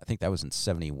 I think that was in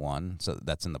 1971, so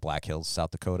that's in the Black Hills,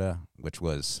 South Dakota, which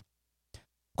was,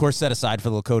 of course, set aside for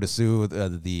the Lakota Sioux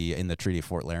in the Treaty of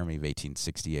Fort Laramie of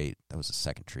 1868. That was the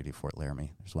second Treaty of Fort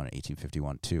Laramie. There's one in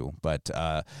 1851 too. But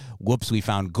we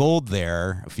found gold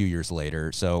there a few years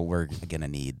later, so we're gonna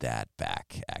need that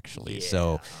back, actually. Yeah.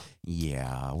 So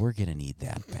we're gonna need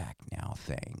that back now.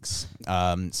 Thanks.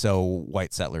 So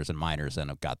white settlers and miners then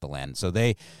have got the land.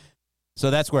 So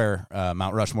that's where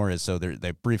Mount Rushmore is. So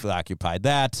they briefly occupied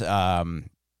that.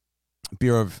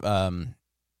 Bureau of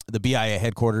the BIA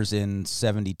headquarters in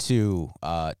 1972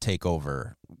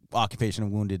 takeover. Occupation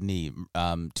of Wounded Knee. 2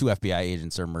 FBI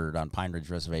agents are murdered on Pine Ridge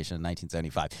Reservation in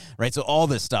 1975. Right. So all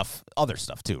this stuff, other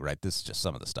stuff too. Right. This is just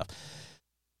some of the stuff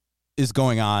is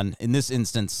going on. In this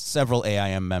instance, several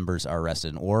AIM members are arrested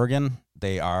in Oregon.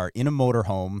 They are in a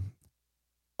motorhome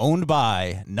owned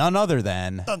by none other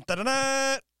than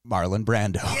Marlon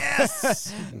Brando.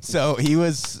 Yes. So he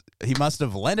must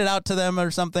have lent it out to them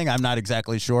or something. I'm not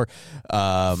exactly sure.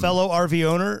 Fellow RV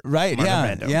owner, right?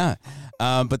 Marlon Brando. Yeah.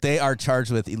 But they are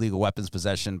charged with illegal weapons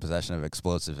possession of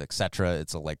explosives, etc.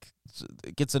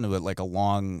 It gets into it like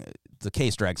the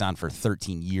case drags on for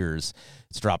 13 years.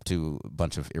 It's dropped to a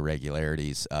bunch of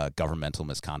irregularities, governmental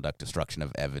misconduct, destruction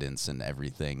of evidence, and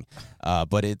everything.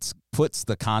 But it puts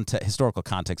the historical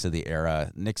context of the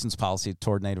era, Nixon's policy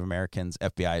toward Native Americans,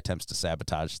 FBI attempts to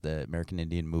sabotage the American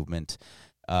Indian Movement,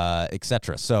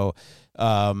 etc. So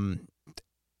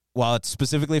while it's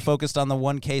specifically focused on the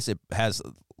one case, it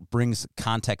brings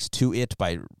context to it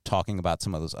by talking about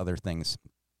some of those other things,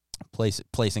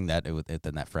 placing that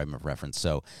within that frame of reference.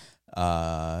 So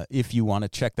if you want to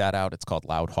check that out, it's called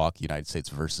Loud Hawk, United States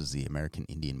versus the American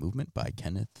Indian Movement by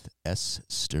Kenneth S.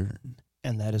 Stern.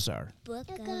 And that is our Book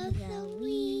of the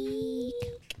Week.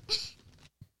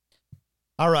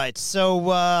 All right, so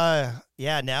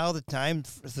now the time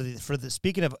for the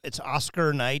speaking of it's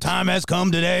Oscar night. Time has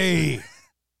come today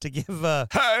to give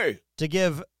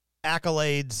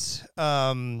accolades,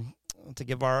 to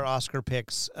give our Oscar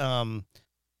picks. All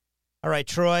right,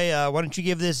 Troy, why don't you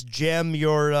give this gem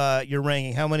your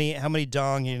ranking? How many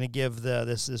dong are you gonna give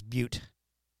this beaut?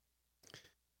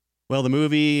 Well, the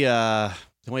movie, the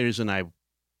only reason I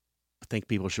think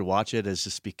people should watch it is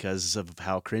just because of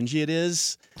how cringy it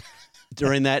is.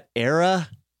 During that era,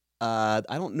 I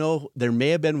don't know, there may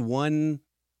have been one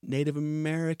Native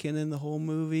American in the whole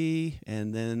movie,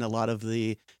 and then a lot of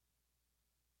the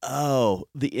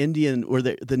Indian or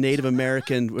the Native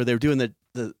American where they were doing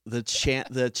the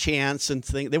chants and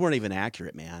things. They weren't even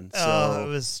accurate, man. So it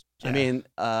was. Yeah. I mean,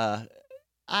 I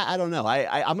don't know.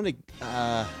 I'm gonna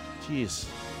geez.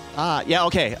 Yeah.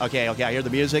 Okay. I hear the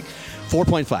music.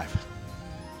 4.5.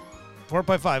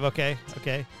 4.5. Okay.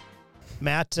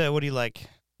 Matt, what do you like?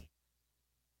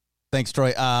 Thanks,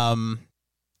 Troy.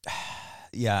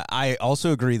 Yeah, I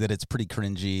also agree that it's pretty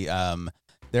cringy.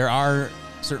 There are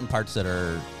certain parts that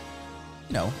are,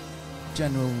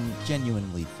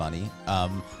 genuinely funny.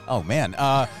 Oh man.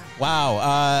 Wow.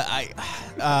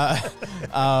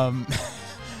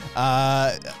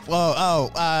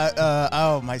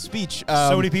 My speech.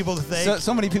 So many people to thank.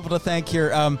 So many people to thank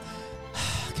here.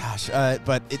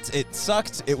 But it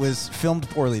sucked. It was filmed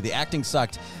poorly. The acting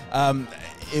sucked.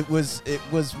 It was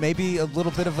maybe a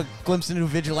little bit of a glimpse into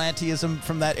vigilantism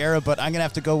from that era, but I'm gonna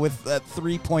have to go with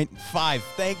 3.5.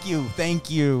 Thank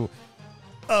you.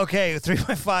 Okay,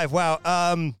 3.5. Wow.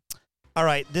 All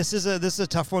right. This is a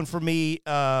tough one for me.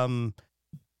 I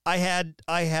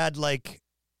had like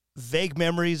vague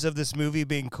memories of this movie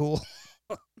being cool.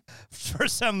 For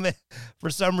some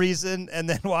reason, and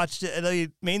then watched it.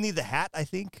 And mainly the hat, I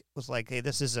think, was like, hey,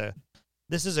 this is a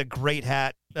great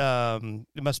hat.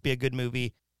 It must be a good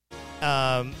movie.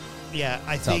 I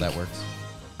That's think how that works.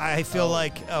 I feel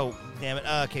like, oh damn it.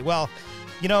 Okay, well,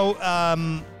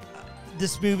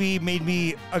 this movie made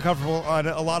me uncomfortable on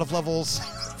a lot of levels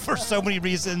for so many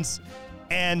reasons,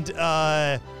 and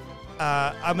I'm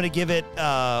gonna give it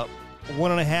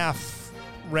 1.5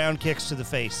 round kicks to the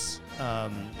face.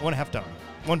 1.5 dong.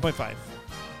 1.5.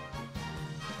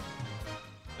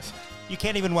 You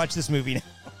can't even watch this movie now.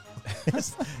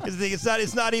 It's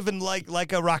not even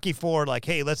like a Rocky IV. Like,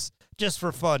 hey, let's just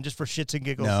for fun, just for shits and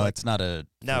giggles. No, like, it's not for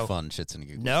fun shits and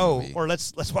giggles. No, movie. or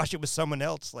let's watch it with someone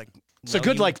else. Like, it's a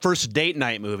good first date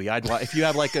night movie. I'd watch if you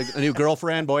have like a new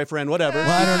girlfriend, boyfriend, whatever.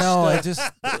 Well, I don't know. I just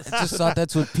thought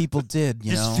that's what people did.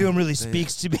 This film really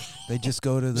speaks to me. They just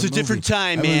go to the. It's a movie. different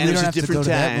time, I mean, man. we It's don't a have to different go to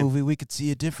that time. movie. We could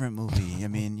see a different movie. I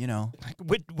mean,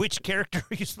 Which character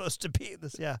are you supposed to be in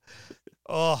this? Yeah.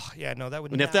 Oh, yeah. No, that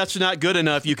would. And if that's not good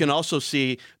enough, you can also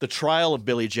see the trial of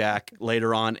Billy Jack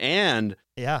later on, and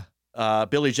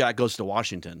Billy Jack Goes to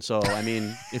Washington. So I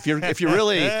mean, if you're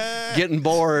really getting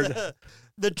bored.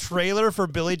 The trailer for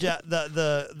Billy Jack,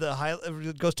 the high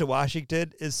Goes to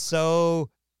Washington is so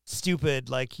stupid.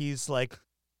 Like he's like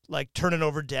turning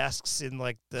over desks in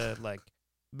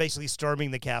basically storming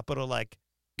the Capitol. Like,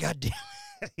 goddamn,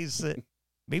 he's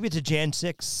maybe it's a Jan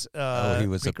 6. He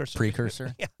was precursor. a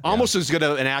precursor. Yeah. Almost as good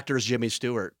an actor as Jimmy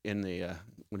Stewart in the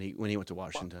when he went to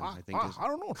Washington. I think. I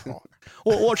don't know.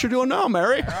 Well, what you doing now,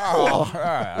 Mary?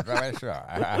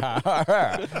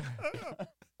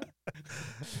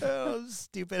 Oh,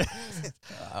 stupid.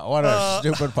 What a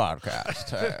stupid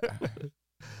podcast.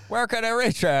 Where can I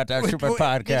reach at that stupid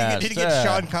podcast? Did you get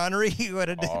Sean Connery?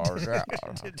 Stupid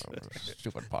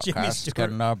podcast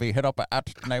can be hit up at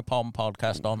Napalm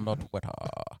Podcast on the Twitter.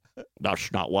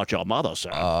 That's not what your mother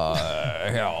said.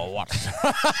 What?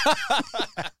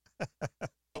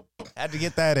 Had to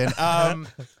get that in.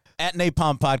 At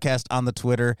Napalm Podcast on the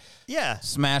Twitter. Yeah.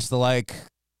 Smash the like,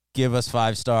 give us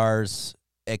 5 stars,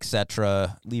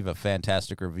 etc. Leave a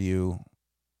fantastic review.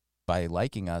 By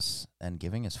liking us and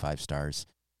giving us 5 stars,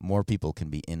 more people can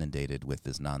be inundated with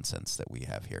this nonsense that we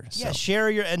have here. Yeah, share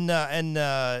your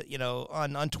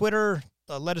on Twitter.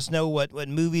 Let us know what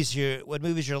movies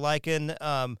you're liking.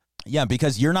 Yeah,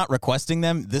 because you're not requesting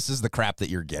them. This is the crap that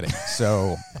you're getting.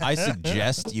 So I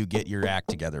suggest you get your act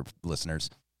together, listeners.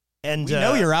 And we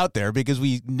know you're out there because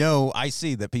I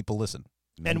see that people listen.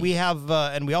 And we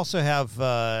also have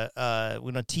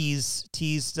teased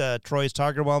Troy's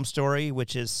Tagerwalm story,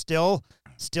 which is still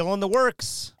in the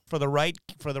works for the right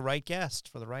guest,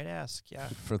 for the right ask. Yeah.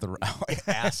 For the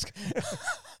ask.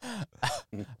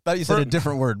 Thought you said a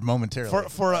different word momentarily.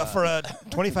 For a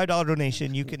 $25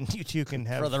 donation, you can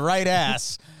have for the right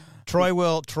ass. Troy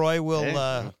will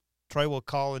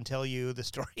call and tell you the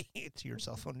story to your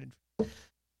cell phone.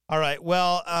 All right.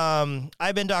 Well,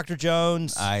 I've been Dr.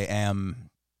 Jones. I am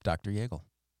Dr. Yeagle.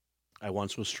 I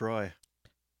once was Troy.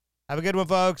 Have a good one,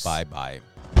 folks. Bye.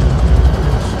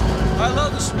 I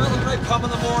love the smell of napalm in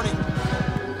the morning.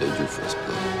 Dangerous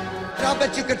blood. I'll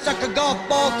bet you could suck a golf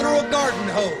ball through a garden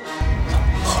hose.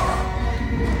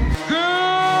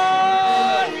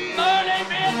 Good morning,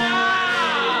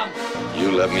 Vietnam!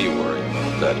 You let me worry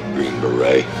about that Green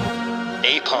Beret.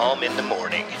 Napalm in the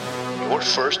Morning, your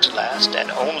first, last, and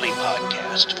only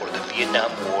podcast for the Vietnam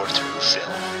War through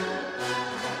film.